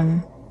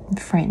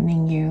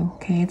frightening you,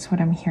 okay? It's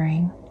what I'm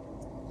hearing.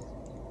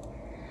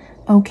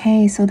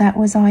 Okay, so that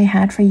was all I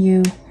had for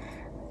you,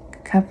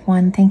 Cup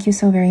 1. Thank you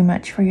so very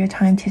much for your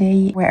time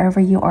today. Wherever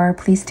you are,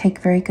 please take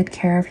very good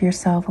care of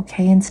yourself,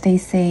 okay? And stay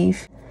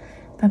safe.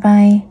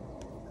 Bye-bye.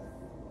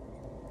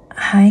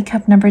 Hi,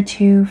 Cup number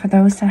 2. For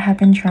those that have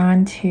been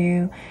drawn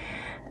to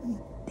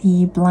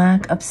the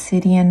black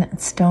obsidian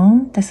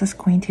stone, this is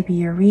going to be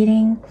your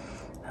reading.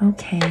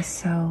 Okay,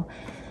 so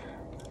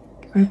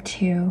group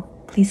 2,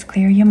 please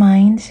clear your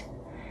mind.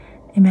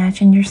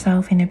 Imagine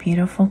yourself in a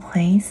beautiful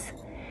place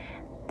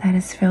that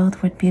is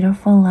filled with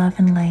beautiful love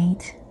and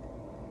light.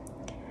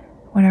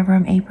 Whatever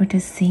I'm able to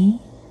see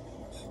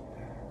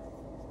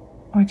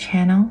or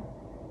channel,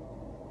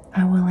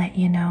 I will let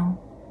you know.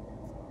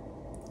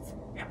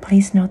 And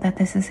please note that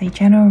this is a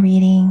general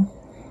reading,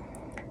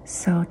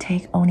 so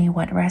take only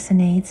what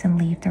resonates and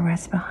leave the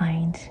rest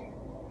behind.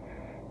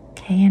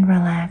 Okay, and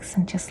relax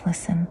and just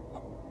listen.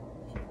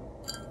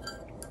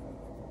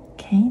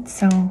 Okay,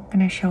 so I'm going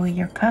to show you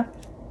your cup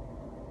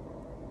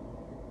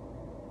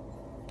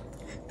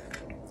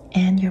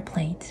and your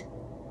plate.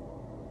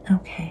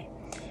 Okay.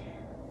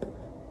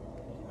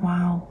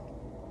 Wow.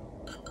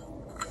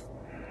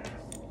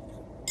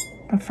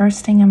 The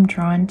first thing I'm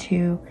drawn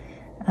to,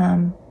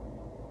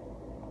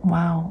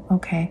 wow,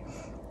 okay.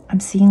 I'm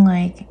seeing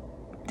like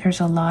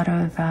there's a lot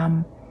of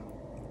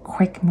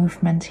quick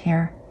movement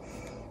here.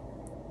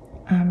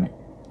 I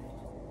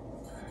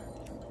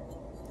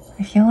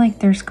feel like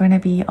there's going to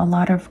be a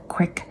lot of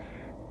quick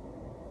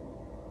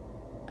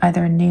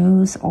either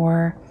news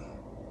or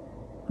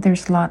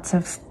there's lots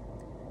of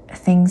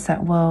things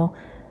that will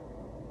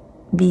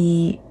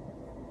be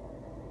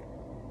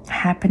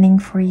happening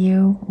for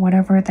you,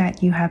 whatever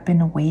that you have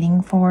been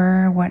waiting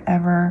for,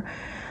 whatever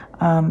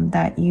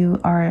that you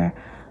are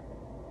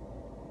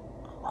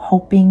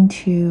hoping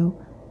to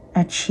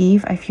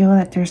achieve. I feel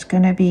that there's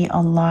going to be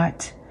a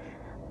lot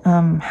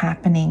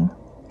happening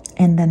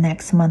in the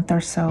next month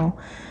or so,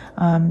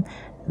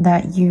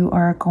 that you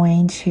are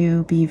going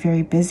to be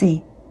very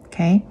busy,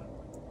 okay?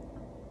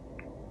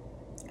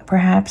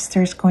 Perhaps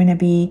there's going to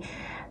be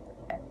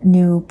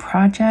new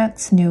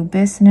projects, new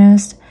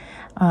business,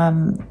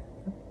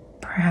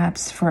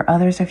 perhaps for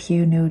others of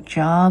you, new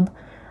job,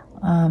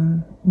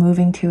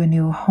 moving to a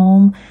new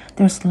home.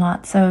 There's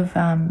lots of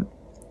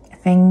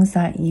things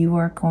that you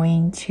are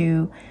going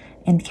to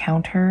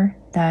encounter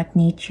that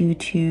need you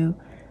to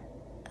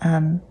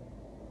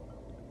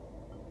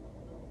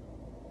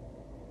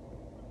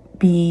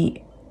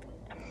be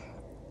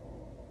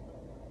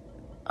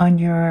on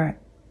your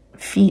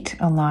feet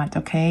a lot,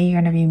 okay?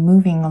 You're going to be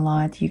moving a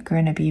lot. You're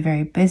going to be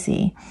very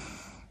busy.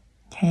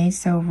 Okay,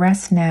 so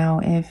rest now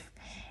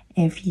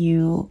if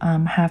you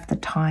have the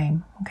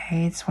time,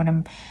 okay? It's what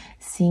I'm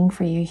seeing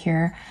for you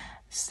here.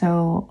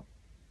 So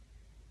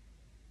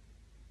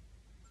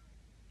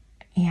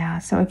yeah,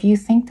 so if you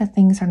think that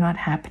things are not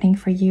happening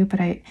for you,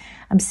 but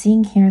I'm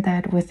seeing here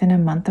that within a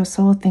month or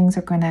so, things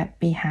are going to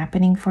be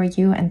happening for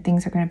you and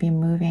things are going to be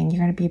moving.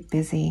 You're going to be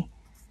busy,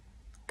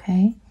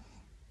 okay?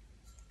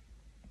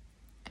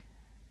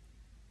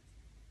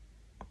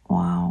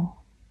 Wow.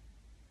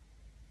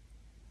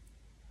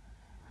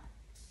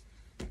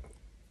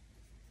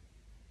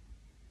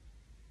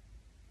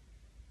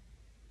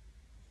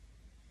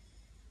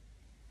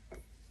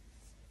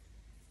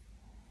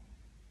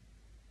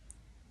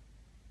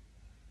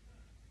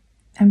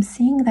 I'm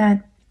seeing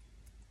that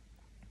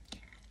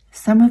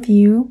some of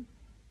you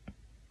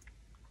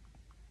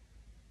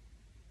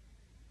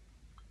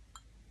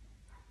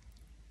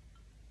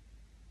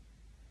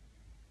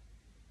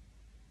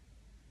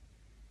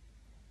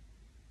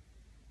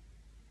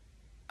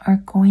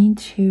are going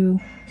to,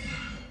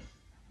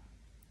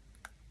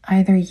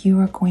 either you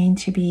are going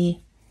to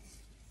be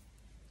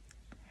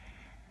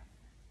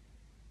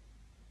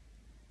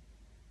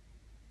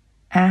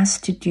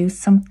asked to do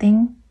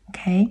something,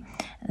 okay,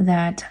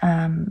 that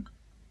I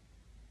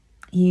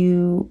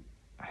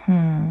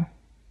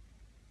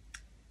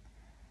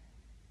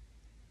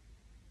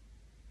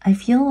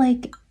feel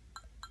like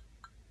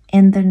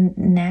in the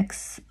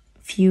next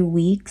few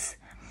weeks,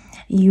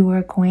 you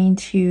are going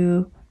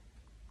to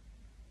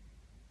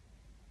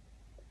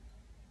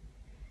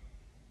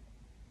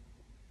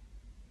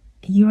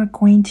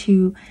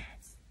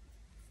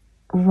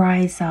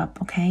rise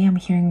up, okay? I'm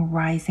hearing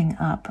rising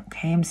up,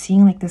 okay? I'm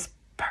seeing like this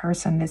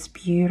person, this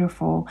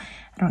beautiful,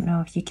 I don't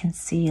know if you can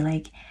see,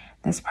 like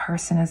this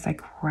person is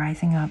like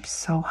rising up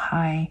so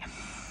high.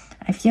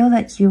 I feel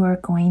that you are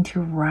going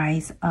to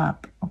rise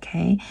up,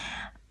 okay?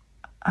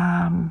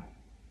 Have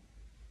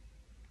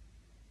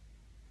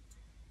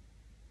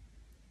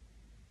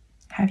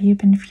you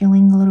been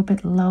feeling a little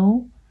bit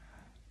low?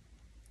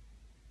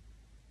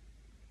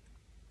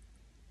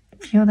 I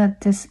feel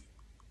that this,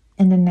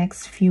 in the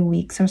next few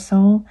weeks or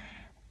so,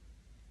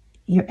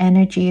 your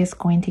energy is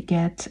going to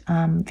get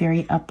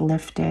very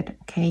uplifted,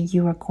 okay?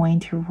 You are going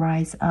to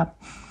rise up.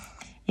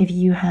 If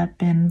you have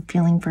been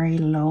feeling very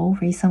low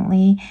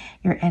recently,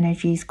 your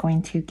energy is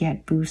going to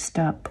get boosted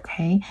up,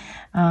 okay?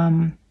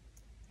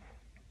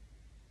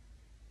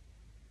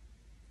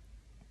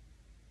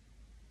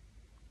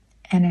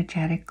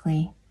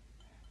 Energetically,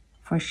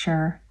 for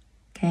sure,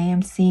 okay?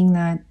 I'm seeing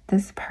that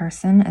this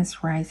person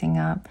is rising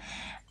up.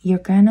 You're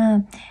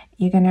gonna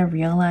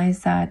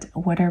realize that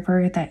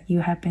whatever that you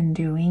have been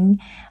doing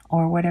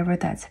or whatever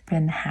that's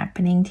been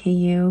happening to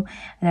you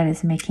that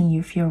is making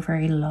you feel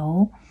very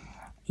low,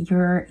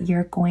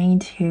 you're going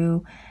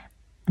to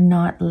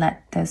not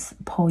let this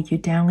pull you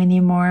down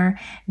anymore.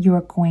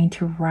 You're going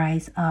to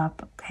rise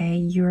up, okay?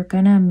 You're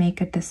gonna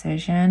make a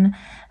decision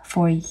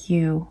for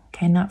you,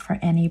 okay? Not for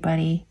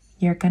anybody.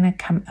 You're gonna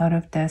come out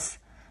of this.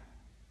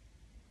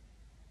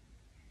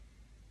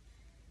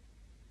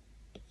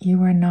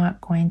 You are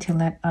not going to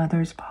let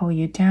others pull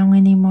you down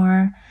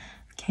anymore,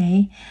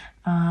 okay?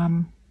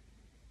 I'm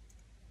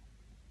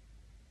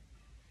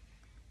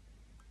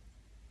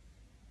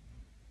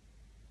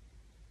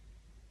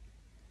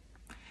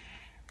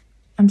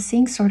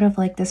seeing sort of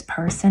like this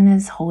person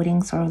is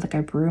holding sort of like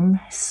a broom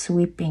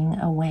sweeping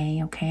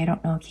away, okay? I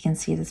don't know if you can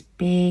see this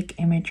big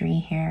imagery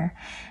here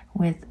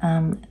with,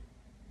 you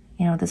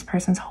know, this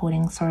person's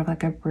holding sort of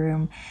like a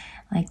broom.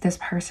 Like this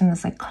person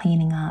is like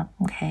cleaning up,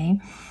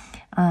 okay?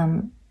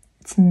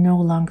 It's no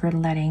longer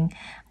letting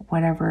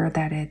whatever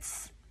that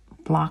it's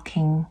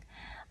blocking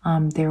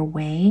their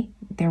way.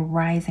 They're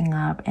rising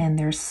up and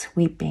they're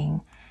sweeping,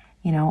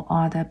 you know,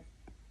 all the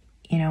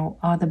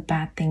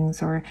bad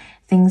things or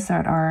things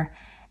that are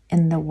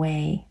in the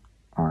way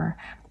or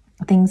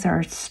things that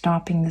are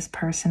stopping this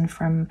person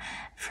from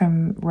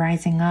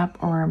rising up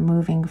or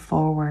moving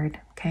forward,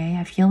 okay?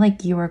 I feel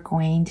like you are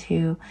going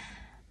to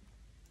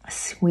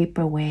sweep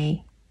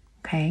away,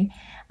 okay?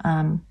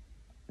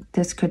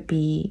 This could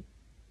be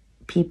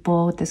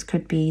people, this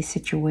could be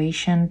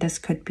situation, this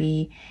could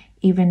be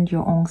even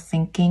your own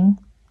thinking,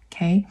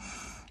 okay?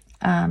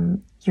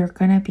 You're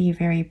gonna be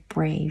very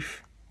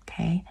brave,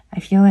 okay? I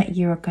feel that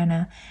you're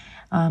gonna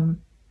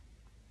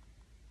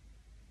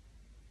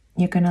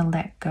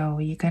let go.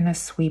 You're gonna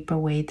sweep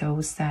away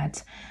those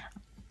that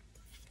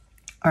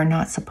are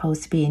not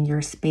supposed to be in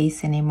your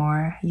space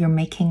anymore. You're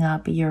making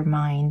up your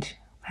mind,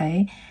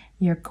 okay?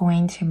 You're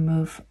going to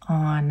move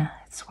on.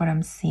 That's what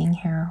I'm seeing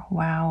here.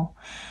 Wow.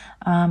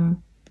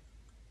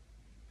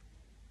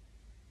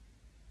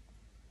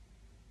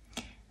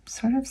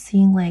 Sort of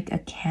seeing like a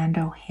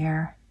candle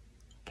here,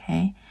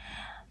 okay?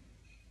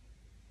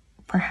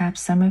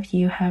 Perhaps some of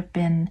you have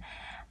been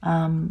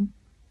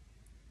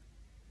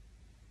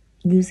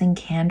using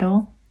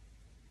candle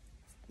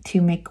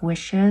to make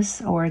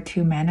wishes or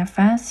to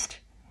manifest.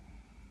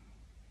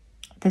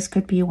 This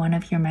could be one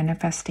of your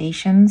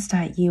manifestations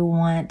that you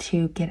want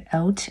to get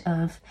out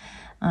of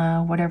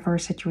whatever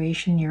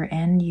situation you're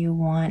in. You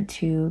want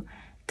to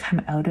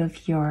come out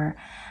of your,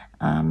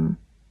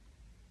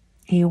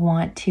 you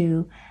want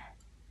to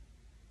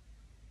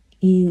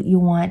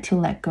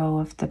let go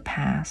of the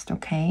past,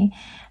 okay?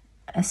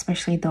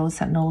 Especially those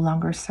that no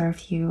longer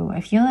serve you.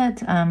 I feel that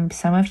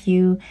some of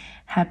you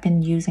have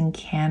been using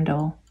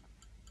candle.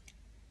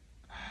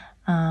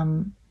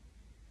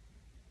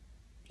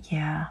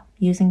 Yeah,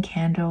 using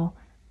candle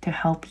to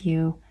help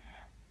you.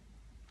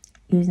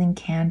 Using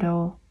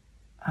candle,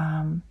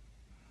 or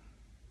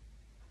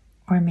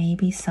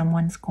maybe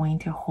someone's going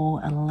to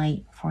hold a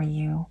light for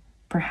you.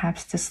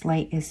 Perhaps this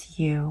light is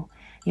you.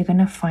 You're going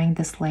to find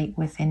this light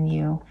within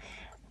you.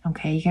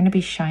 Okay, you're going to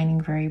be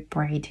shining very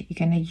bright. You're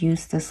going to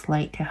use this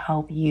light to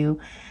help you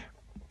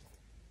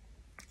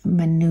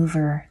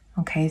maneuver,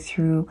 okay,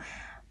 through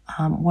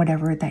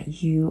whatever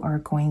that you are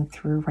going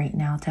through right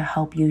now, to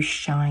help you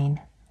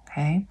shine,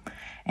 okay?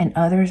 And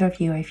others of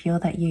you, I feel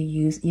that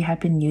you have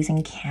been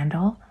using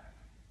candle,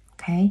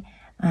 okay,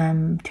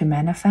 to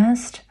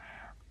manifest,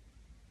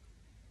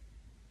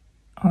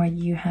 or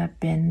you have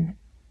been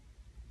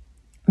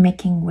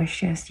making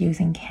wishes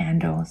using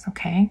candles,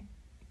 okay?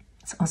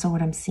 It's also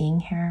what I'm seeing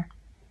here.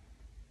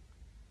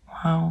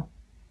 Wow.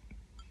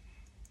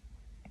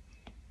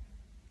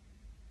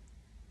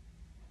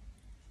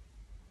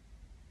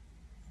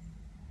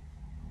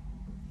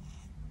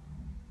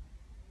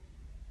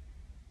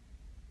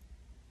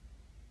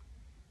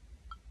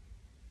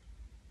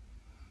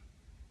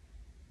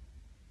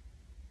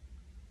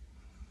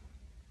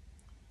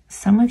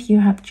 Some of you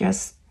have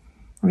just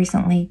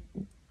recently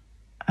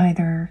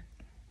either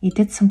you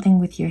did something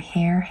with your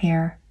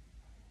hair.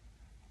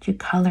 Did you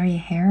color your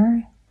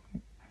hair?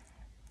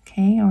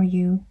 Okay, or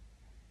I'm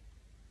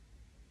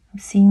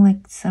seeing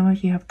like some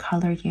of you have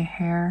colored your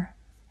hair,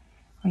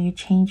 or you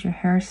changed your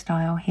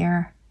hairstyle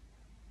here.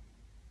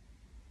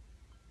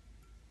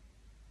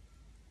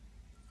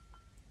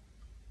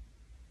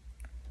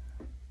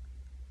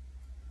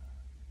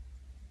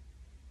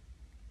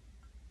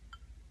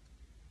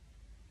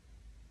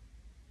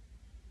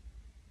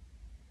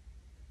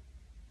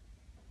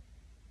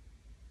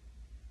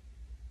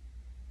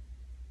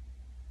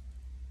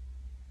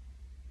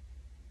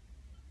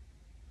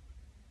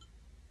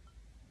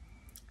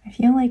 I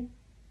feel like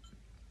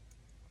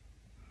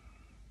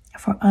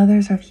for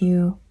others of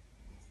you,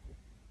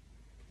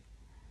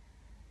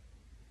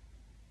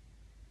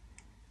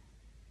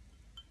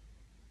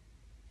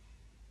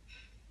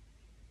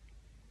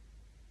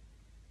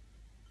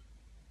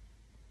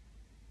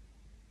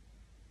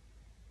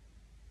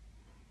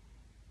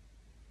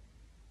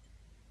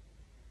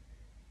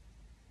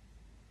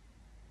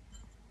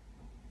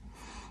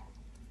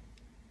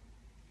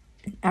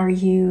 are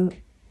you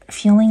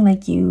feeling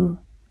like you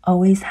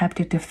always have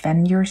to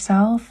defend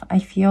yourself? I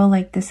feel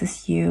like this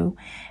is you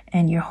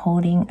and you're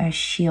holding a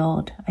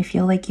shield. I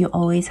feel like you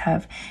always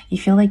have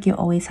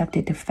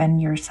to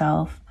defend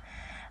yourself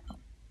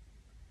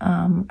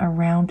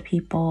around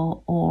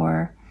people,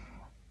 or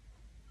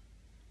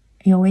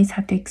you always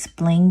have to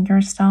explain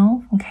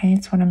yourself, okay?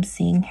 It's what I'm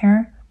seeing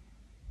here.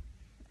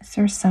 Is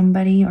there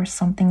somebody or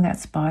something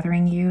that's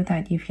bothering you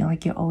that you feel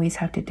like you always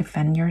have to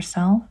defend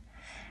yourself?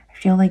 I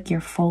feel like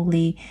you're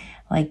fully,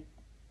 like,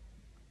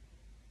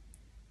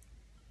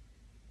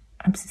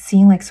 I'm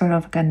seeing like sort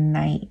of like a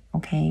knight,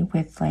 okay,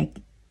 with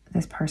like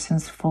this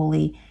person's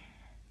fully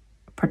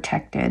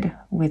protected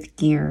with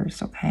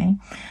gears, okay?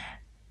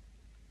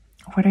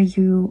 What are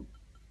you,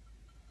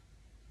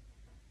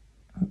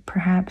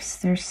 perhaps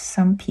there's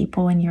some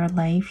people in your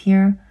life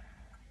here.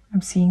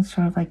 I'm seeing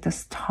sort of like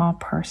this tall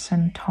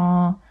person,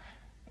 tall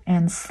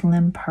and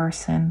slim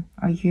person.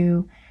 Are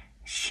you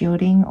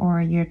shielding, or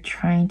are you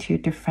trying to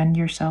defend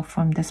yourself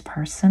from this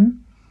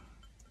person?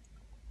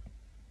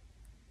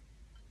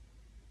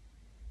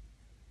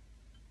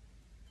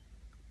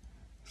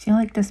 I feel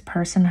like this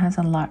person has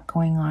a lot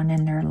going on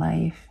in their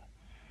life,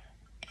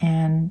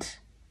 and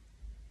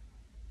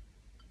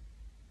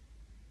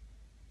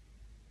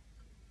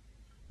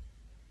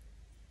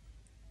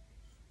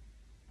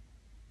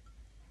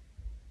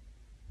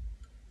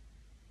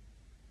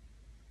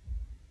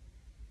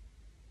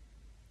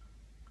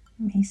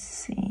let me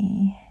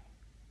see.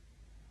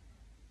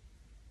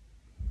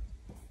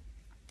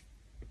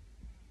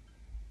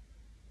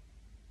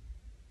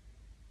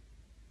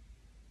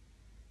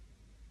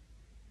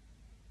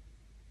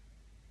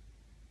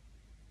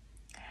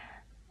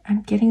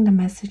 I'm getting the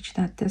message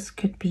that this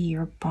could be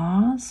your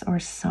boss or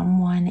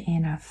someone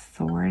in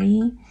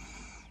authority,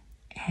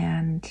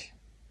 and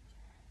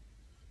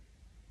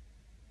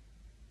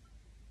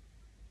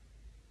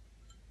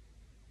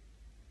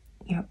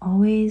you're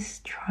always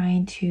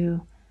trying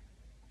to,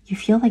 you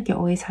feel like you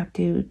always have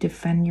to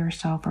defend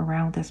yourself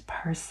around this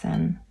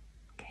person.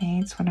 Okay,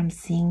 it's what I'm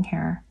seeing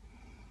here.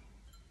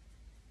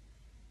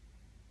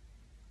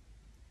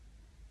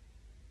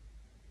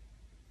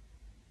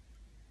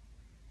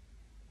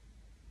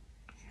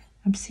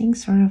 I'm seeing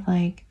sort of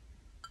like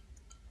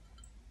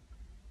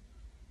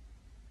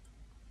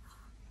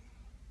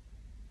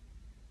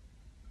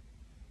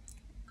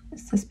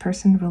Is this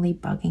person really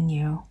bugging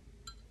you?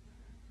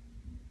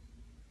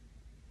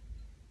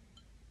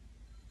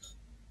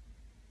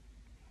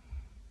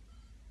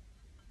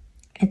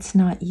 It's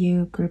not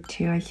you, group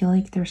 2. I feel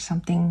like there's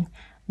something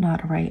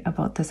not right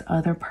about this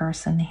other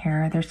person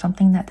here. There's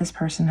something that this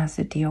person has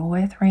to deal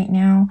with right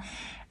now.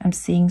 I'm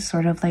seeing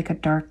sort of like a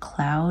dark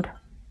cloud,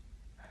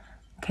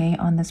 okay,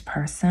 on this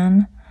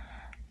person.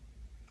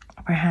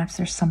 Perhaps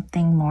there's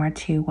something more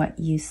to what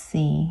you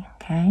see,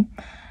 okay?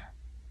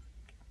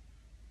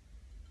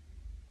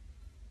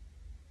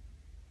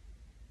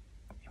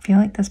 I feel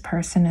like this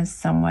person is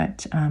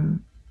somewhat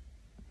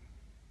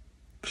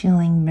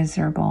feeling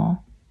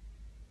miserable,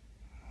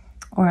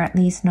 or at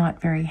least not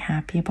very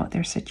happy about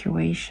their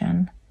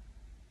situation.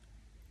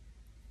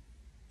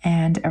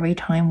 And every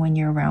time when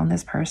you're around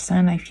this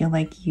person, I feel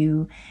like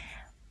you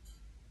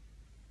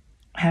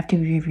have to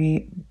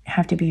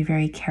be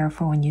very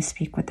careful when you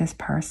speak with this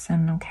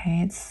person,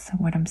 okay? It's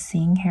what I'm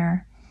seeing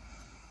here.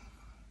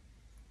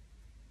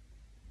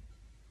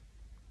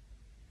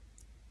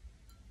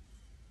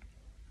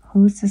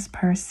 Who's this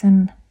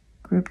person?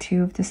 Group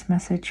 2, if this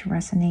message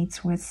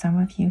resonates with some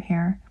of you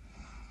here.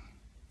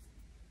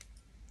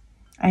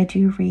 I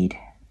do read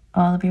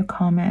all of your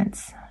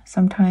comments.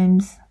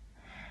 Sometimes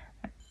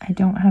I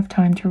don't have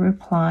time to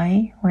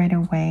reply right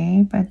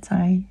away, but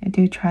I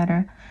do try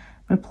to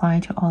reply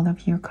to all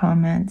of your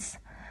comments.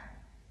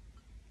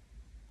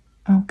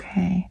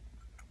 Okay.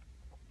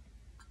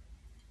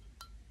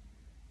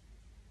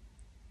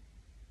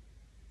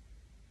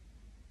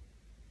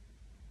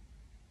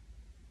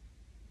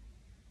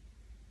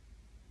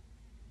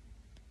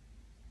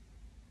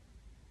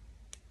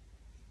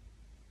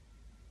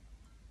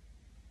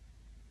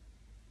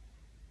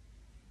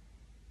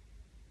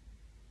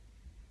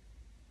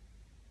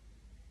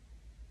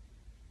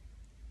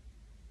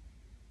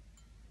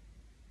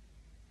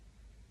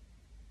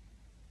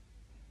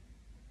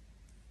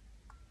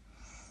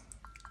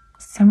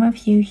 Some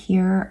of you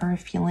here are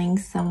feeling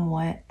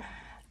somewhat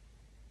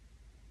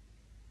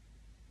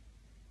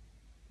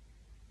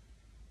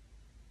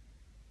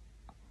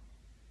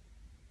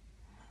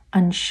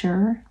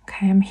unsure.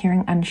 Okay, I'm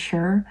hearing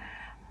unsure.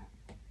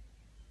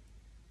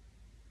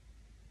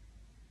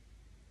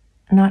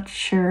 Not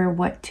sure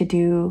what to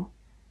do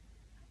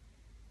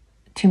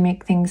to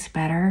make things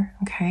better.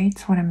 Okay,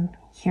 it's what I'm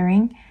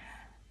hearing.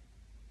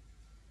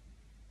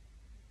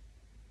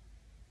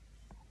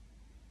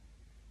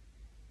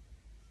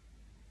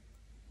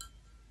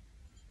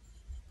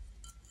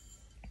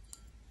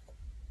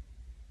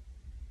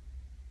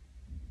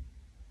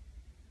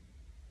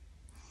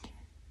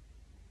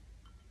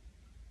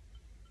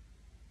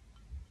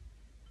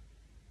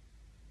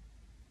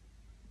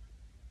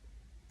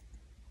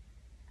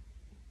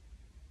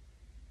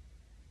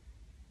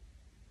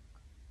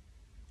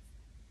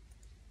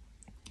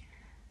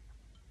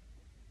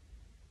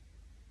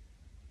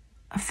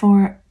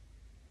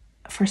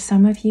 For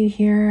some of you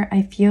here,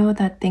 I feel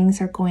that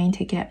things are going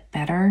to get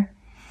better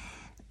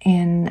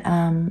in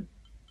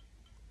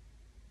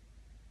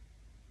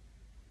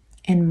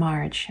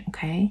March,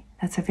 okay?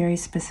 That's a very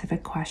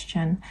specific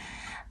question.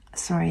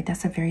 Sorry,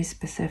 that's a very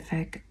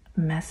specific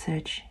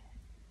message.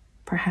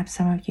 Perhaps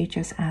some of you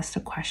just asked a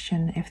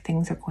question if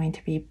things are going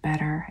to be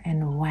better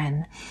and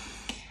when.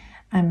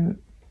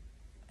 I'm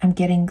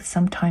getting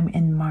sometime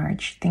in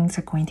March, things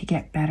are going to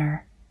get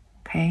better,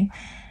 okay?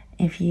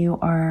 If you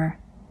are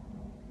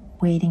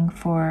waiting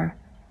for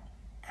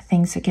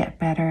things to get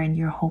better and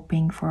you're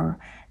hoping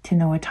to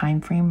know a time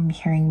frame, I'm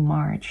hearing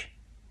March.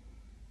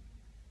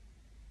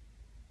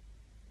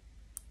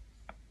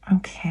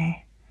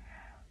 Okay.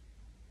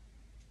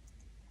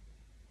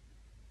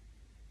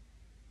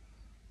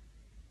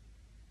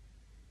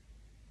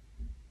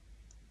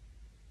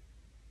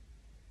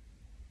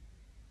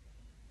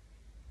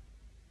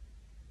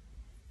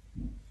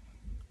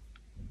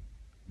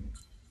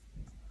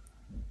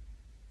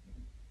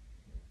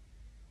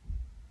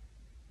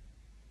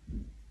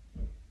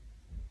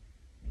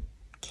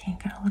 Okay,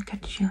 gotta look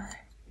at your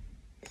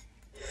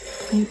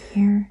plate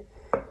here.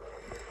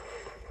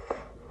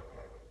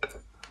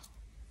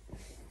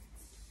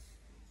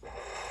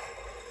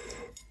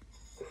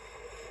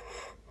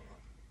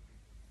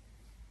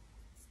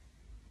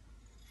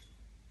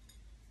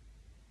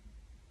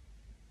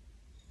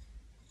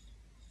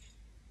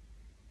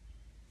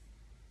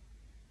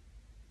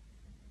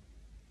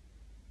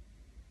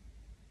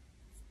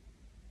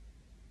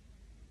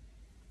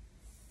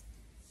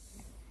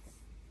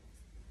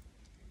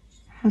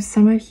 Have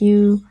some of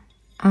you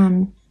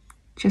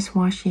just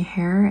wash your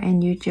hair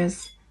and you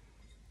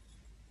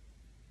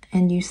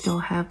still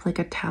have like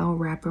a towel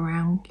wrap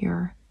around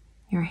your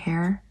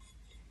hair?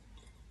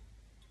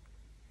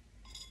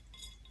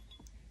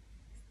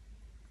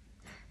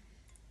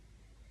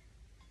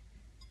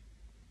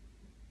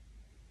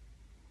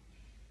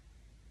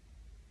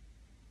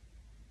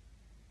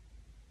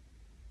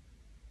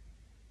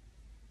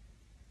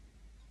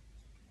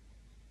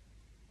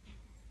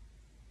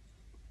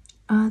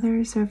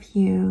 Others of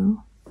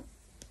you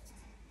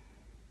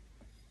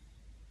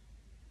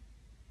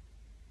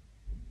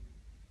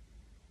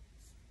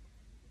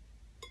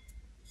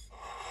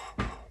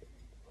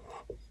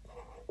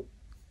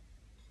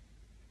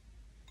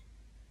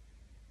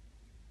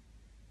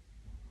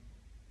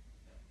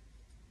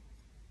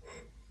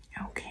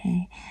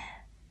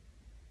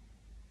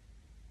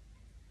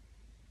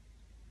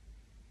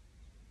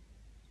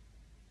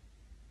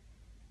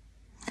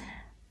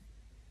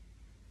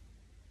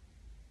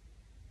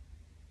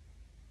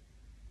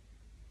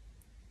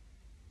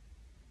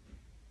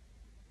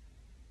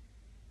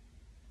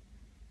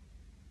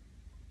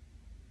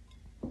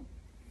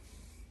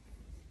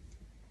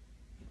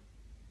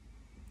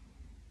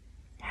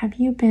Have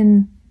you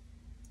been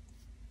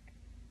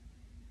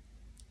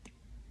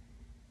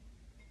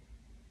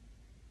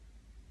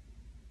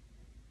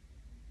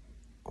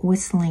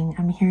whistling?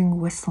 I'm hearing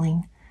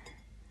whistling.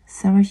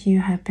 Some of you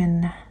have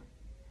been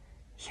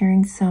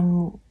hearing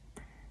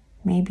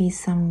maybe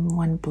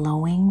someone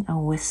blowing a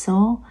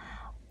whistle,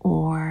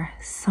 or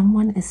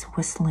someone is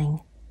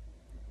whistling.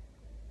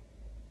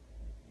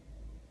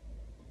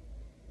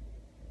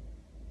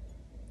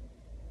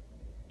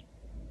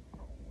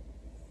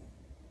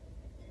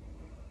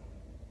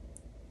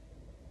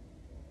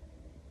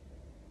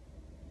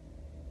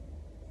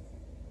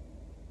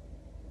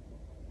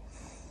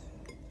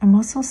 I'm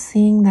also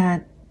seeing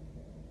that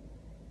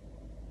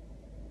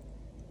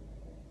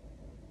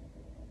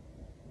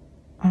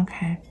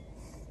okay.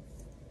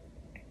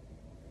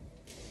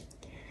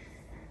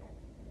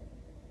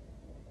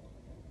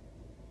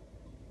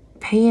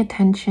 Pay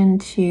attention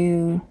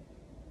to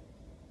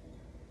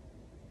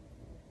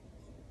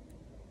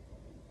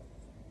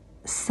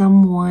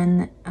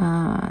someone,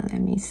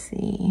 let me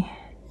see,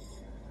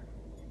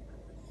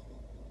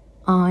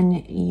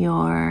 on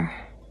your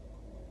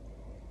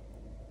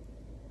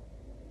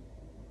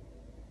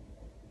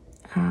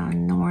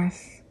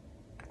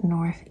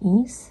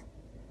northeast?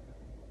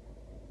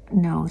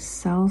 No,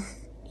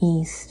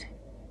 southeast.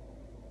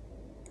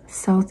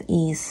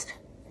 Southeast.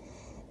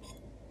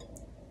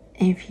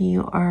 If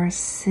you are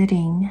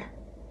sitting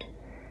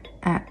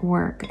at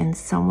work and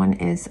someone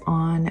is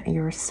on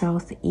your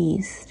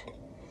southeast,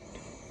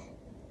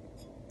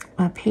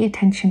 pay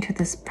attention to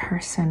this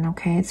person,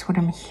 okay? It's what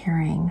I'm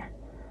hearing.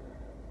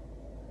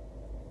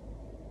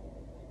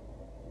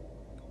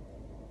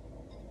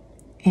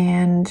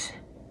 And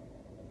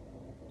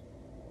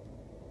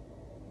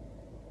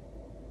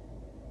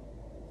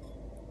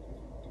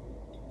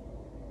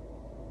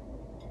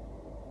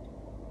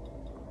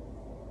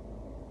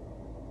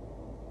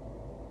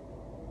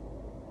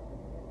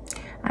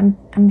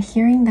I'm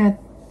hearing that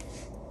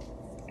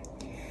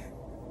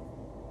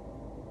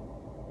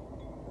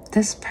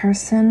this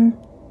person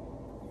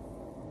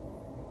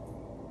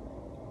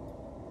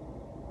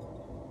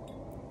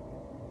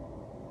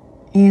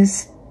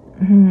is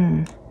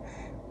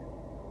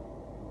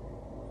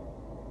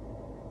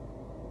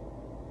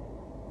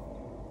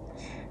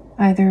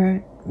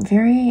either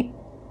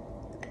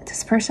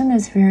this person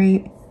is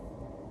very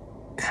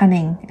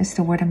cunning, is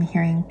the word I'm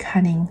hearing,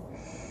 cunning.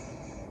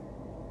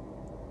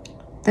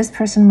 This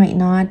person might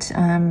not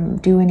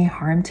do any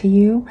harm to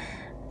you,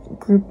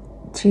 group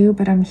 2,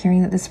 but I'm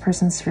hearing that this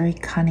person's very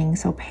cunning.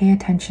 So pay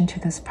attention to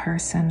this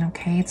person,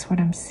 okay? It's what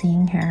I'm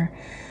seeing here.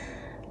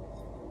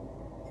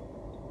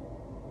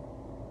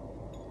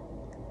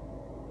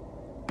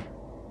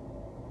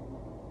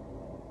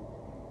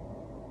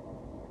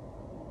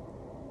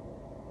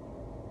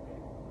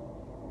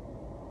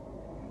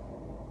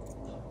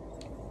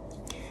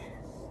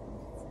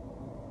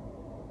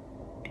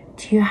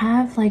 Do you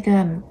have like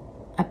a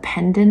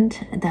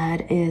pendant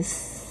that is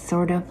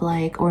sort of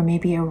like, or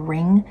maybe a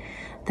ring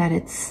that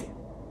it's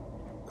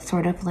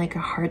sort of like a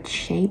heart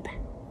shape?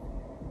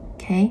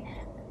 Okay,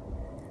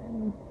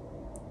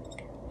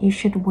 you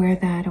should wear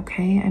that,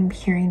 okay? I'm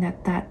hearing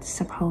that that's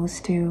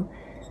supposed to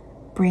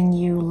bring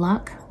you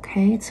luck,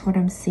 okay? It's what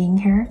I'm seeing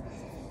here.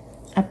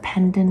 A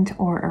pendant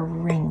or a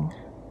ring,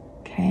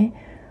 okay?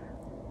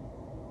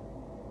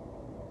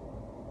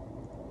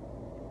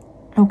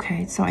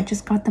 Okay, so I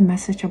just got the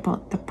message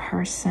about the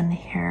person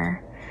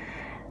here.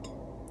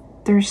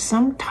 There's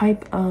some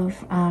type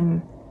of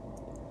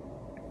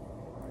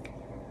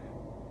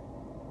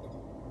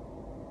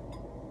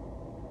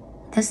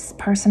this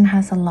person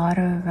has a lot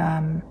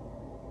of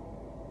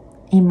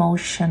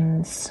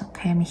emotions,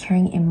 okay? I'm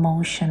hearing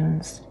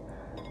emotions,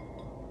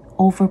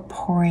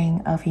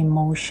 overpouring of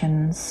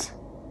emotions.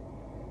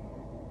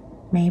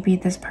 Maybe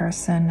this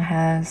person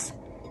has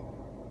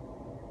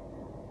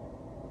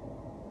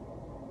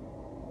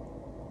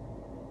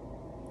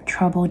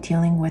trouble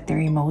dealing with their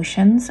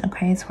emotions,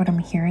 okay? It's what I'm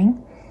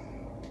hearing.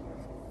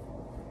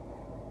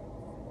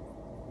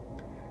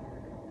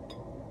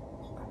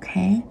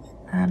 Okay,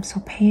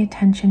 so pay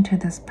attention to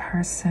this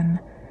person.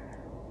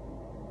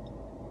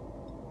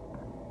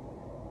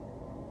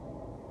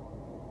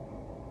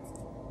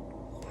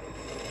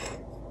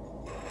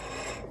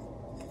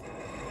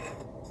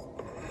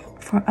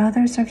 For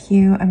others of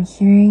you, I'm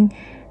hearing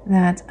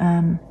that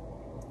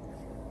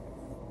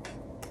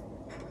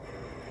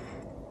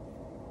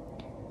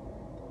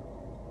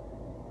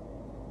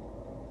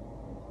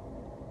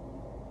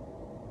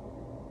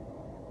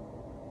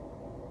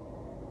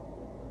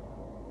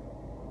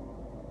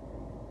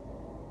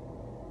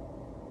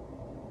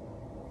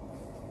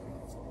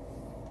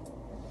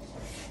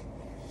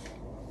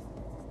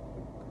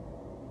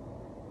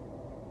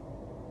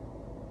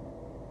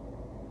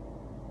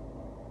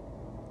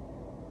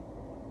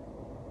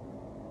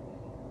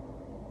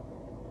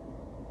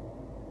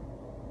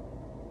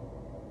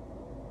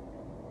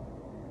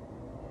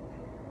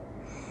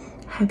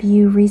have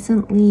you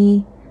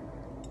recently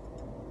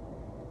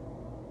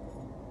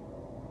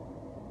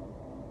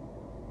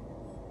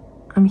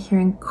I'm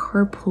hearing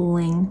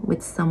carpooling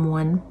with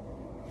someone.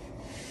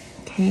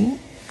 Okay,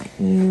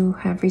 you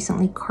have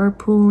recently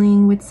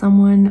carpooling with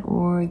someone,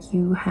 or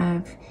you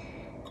have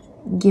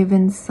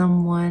given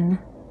someone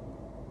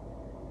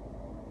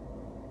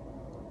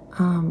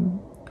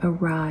a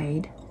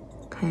ride.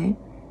 Okay.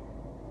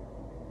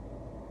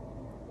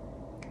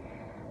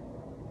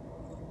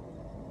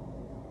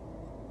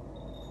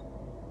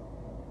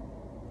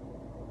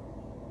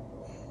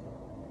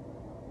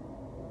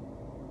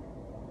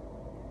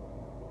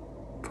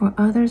 For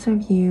others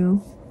of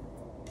you,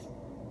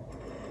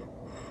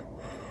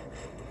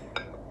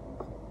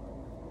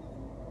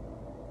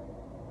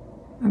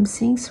 I'm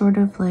seeing sort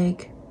of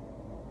like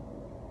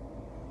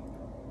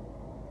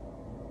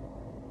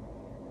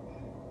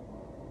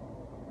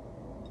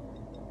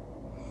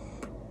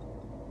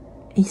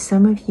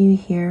some of you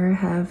here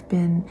have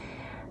been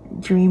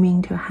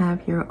dreaming to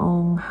have your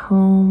own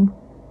home,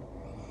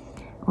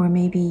 or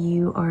maybe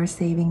you are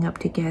saving up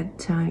to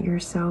get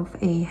yourself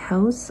a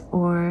house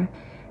or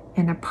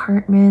an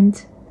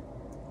apartment.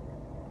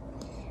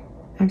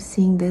 I'm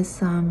seeing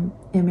this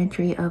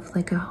imagery of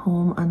like a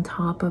home on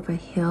top of a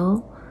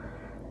hill.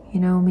 You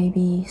know,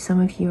 maybe some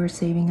of you are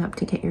saving up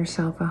to get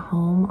yourself a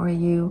home, or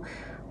you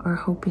are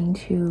hoping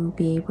to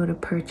be able to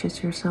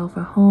purchase yourself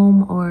a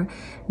home, or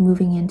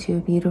moving into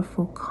a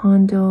beautiful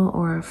condo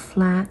or a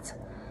flat.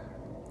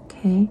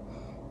 Okay.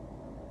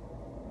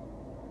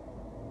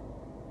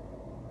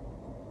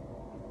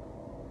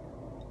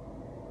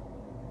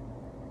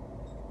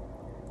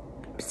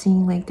 I'm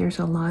seeing like there's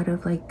a lot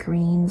of like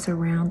greens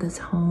around this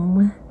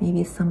home.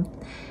 Maybe some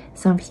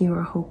of you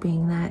are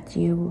hoping that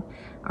you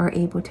are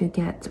able to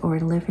get or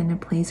live in a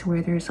place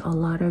where there's a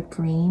lot of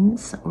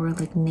greens or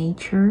like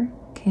nature.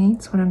 Okay,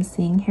 that's what I'm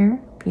seeing here.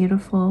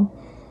 Beautiful.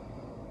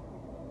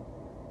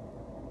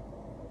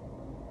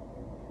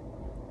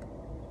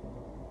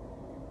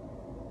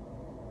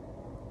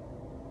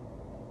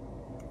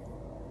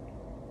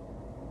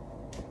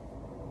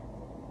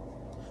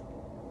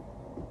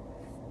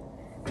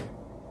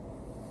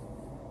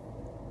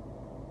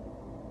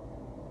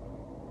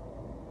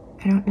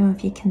 I don't know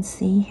if you can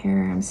see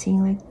here. I'm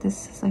seeing like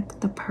this is like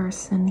the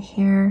person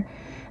here.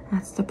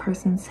 That's the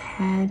person's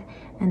head,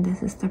 and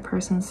this is the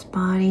person's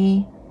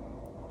body.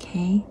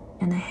 Okay,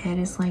 and the head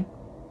is like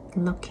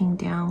looking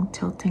down,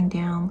 tilting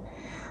down,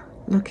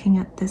 looking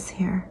at this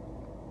here.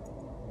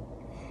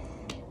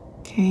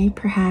 Okay,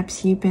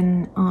 perhaps you've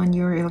been on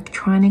your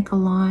electronic a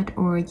lot,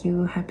 or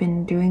you have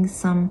been doing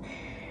some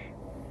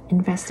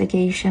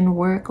investigation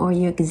work, or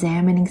you're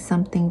examining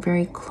something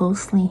very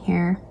closely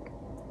here.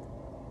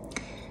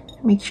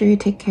 Make sure you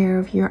take care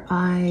of your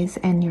eyes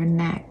and your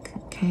neck,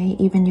 okay?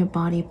 Even your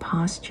body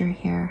posture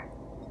here,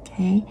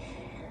 okay?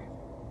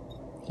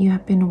 You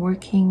have been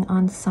working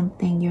on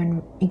something,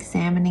 you're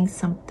examining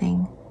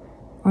something,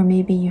 or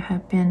maybe you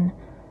have been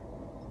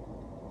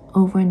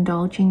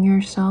overindulging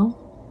yourself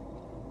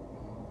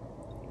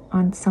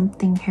on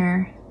something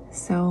here.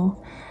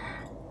 So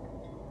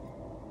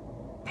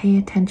pay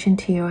attention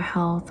to your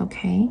health,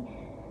 okay?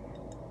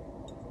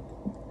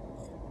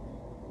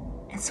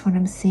 It's what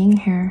I'm seeing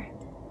here.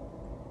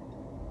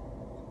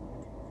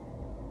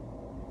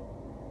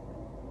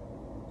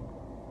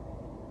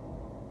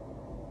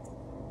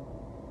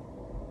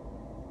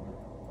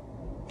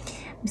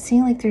 I'm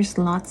seeing like there's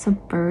lots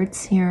of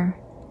birds here,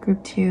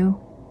 group 2,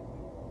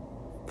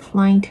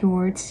 flying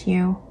towards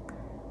you.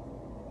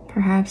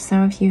 Perhaps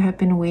some of you have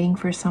been waiting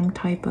for some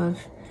type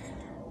of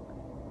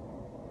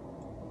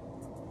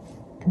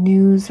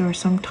news or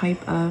some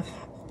type of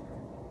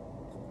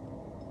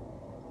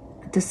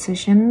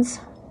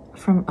decisions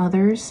from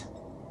others,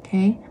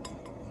 okay?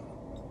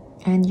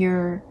 And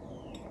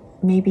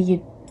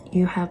maybe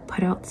you have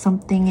put out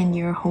something and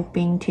you're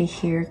hoping to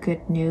hear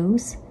good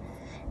news.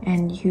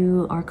 And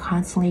you are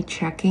constantly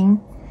checking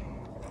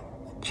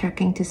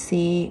to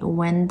see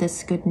when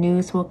this good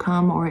news will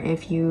come, or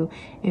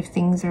if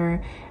things are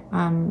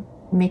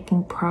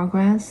making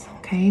progress.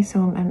 Okay,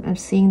 so I'm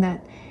seeing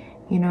that,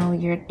 you know,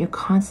 you're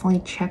constantly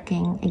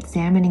checking,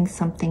 examining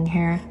something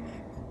here,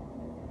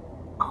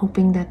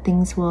 hoping that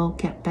things will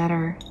get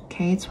better.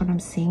 Okay, it's what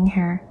I'm seeing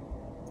here.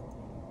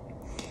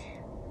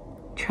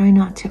 Try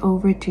not to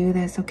overdo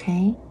this,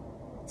 okay?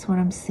 That's what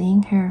I'm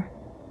seeing here.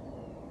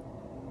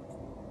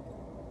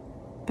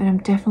 But I'm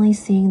definitely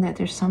seeing that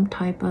there's some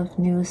type of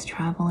news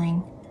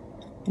traveling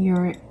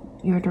your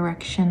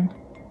direction.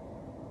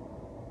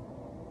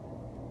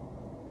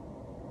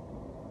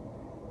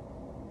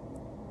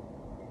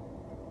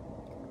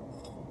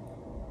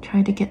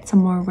 Try to get some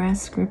more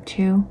rest, group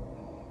 2.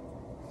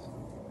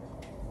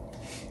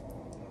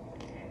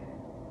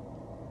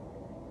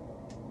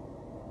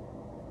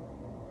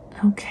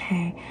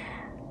 Okay.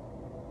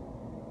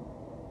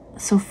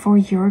 So for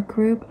your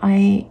group,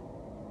 I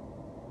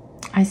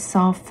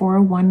saw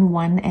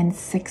 411 and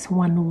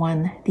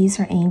 611. These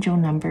are angel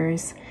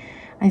numbers.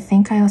 I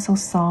think I also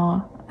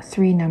saw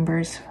 3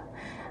 numbers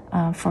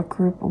for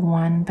group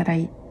 1, but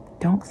I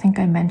don't think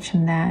I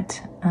mentioned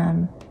that,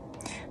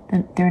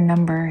 their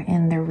number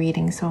in their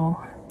reading.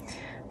 So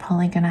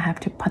probably gonna have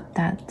to put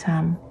that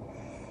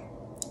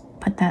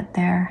put that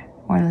there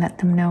or let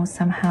them know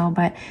somehow.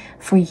 But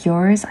for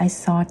yours, I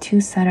saw 2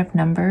 set of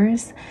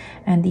numbers,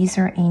 and these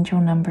are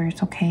angel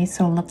numbers. Okay,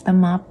 so look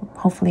them up.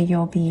 Hopefully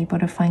you'll be able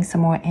to find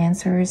some more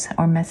answers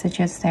or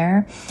messages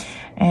there.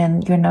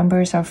 And your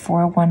numbers are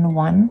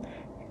 411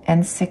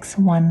 and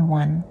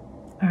 611.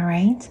 All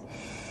right,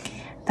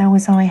 that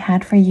was all I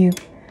had for you,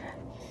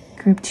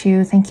 Group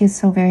 2. Thank you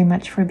so very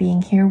much for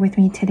being here with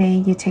me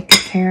today. You take good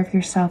care of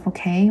yourself,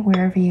 okay,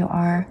 wherever you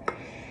are.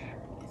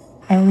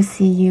 I will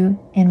see you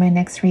in my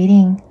next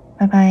reading.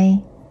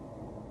 Bye-bye.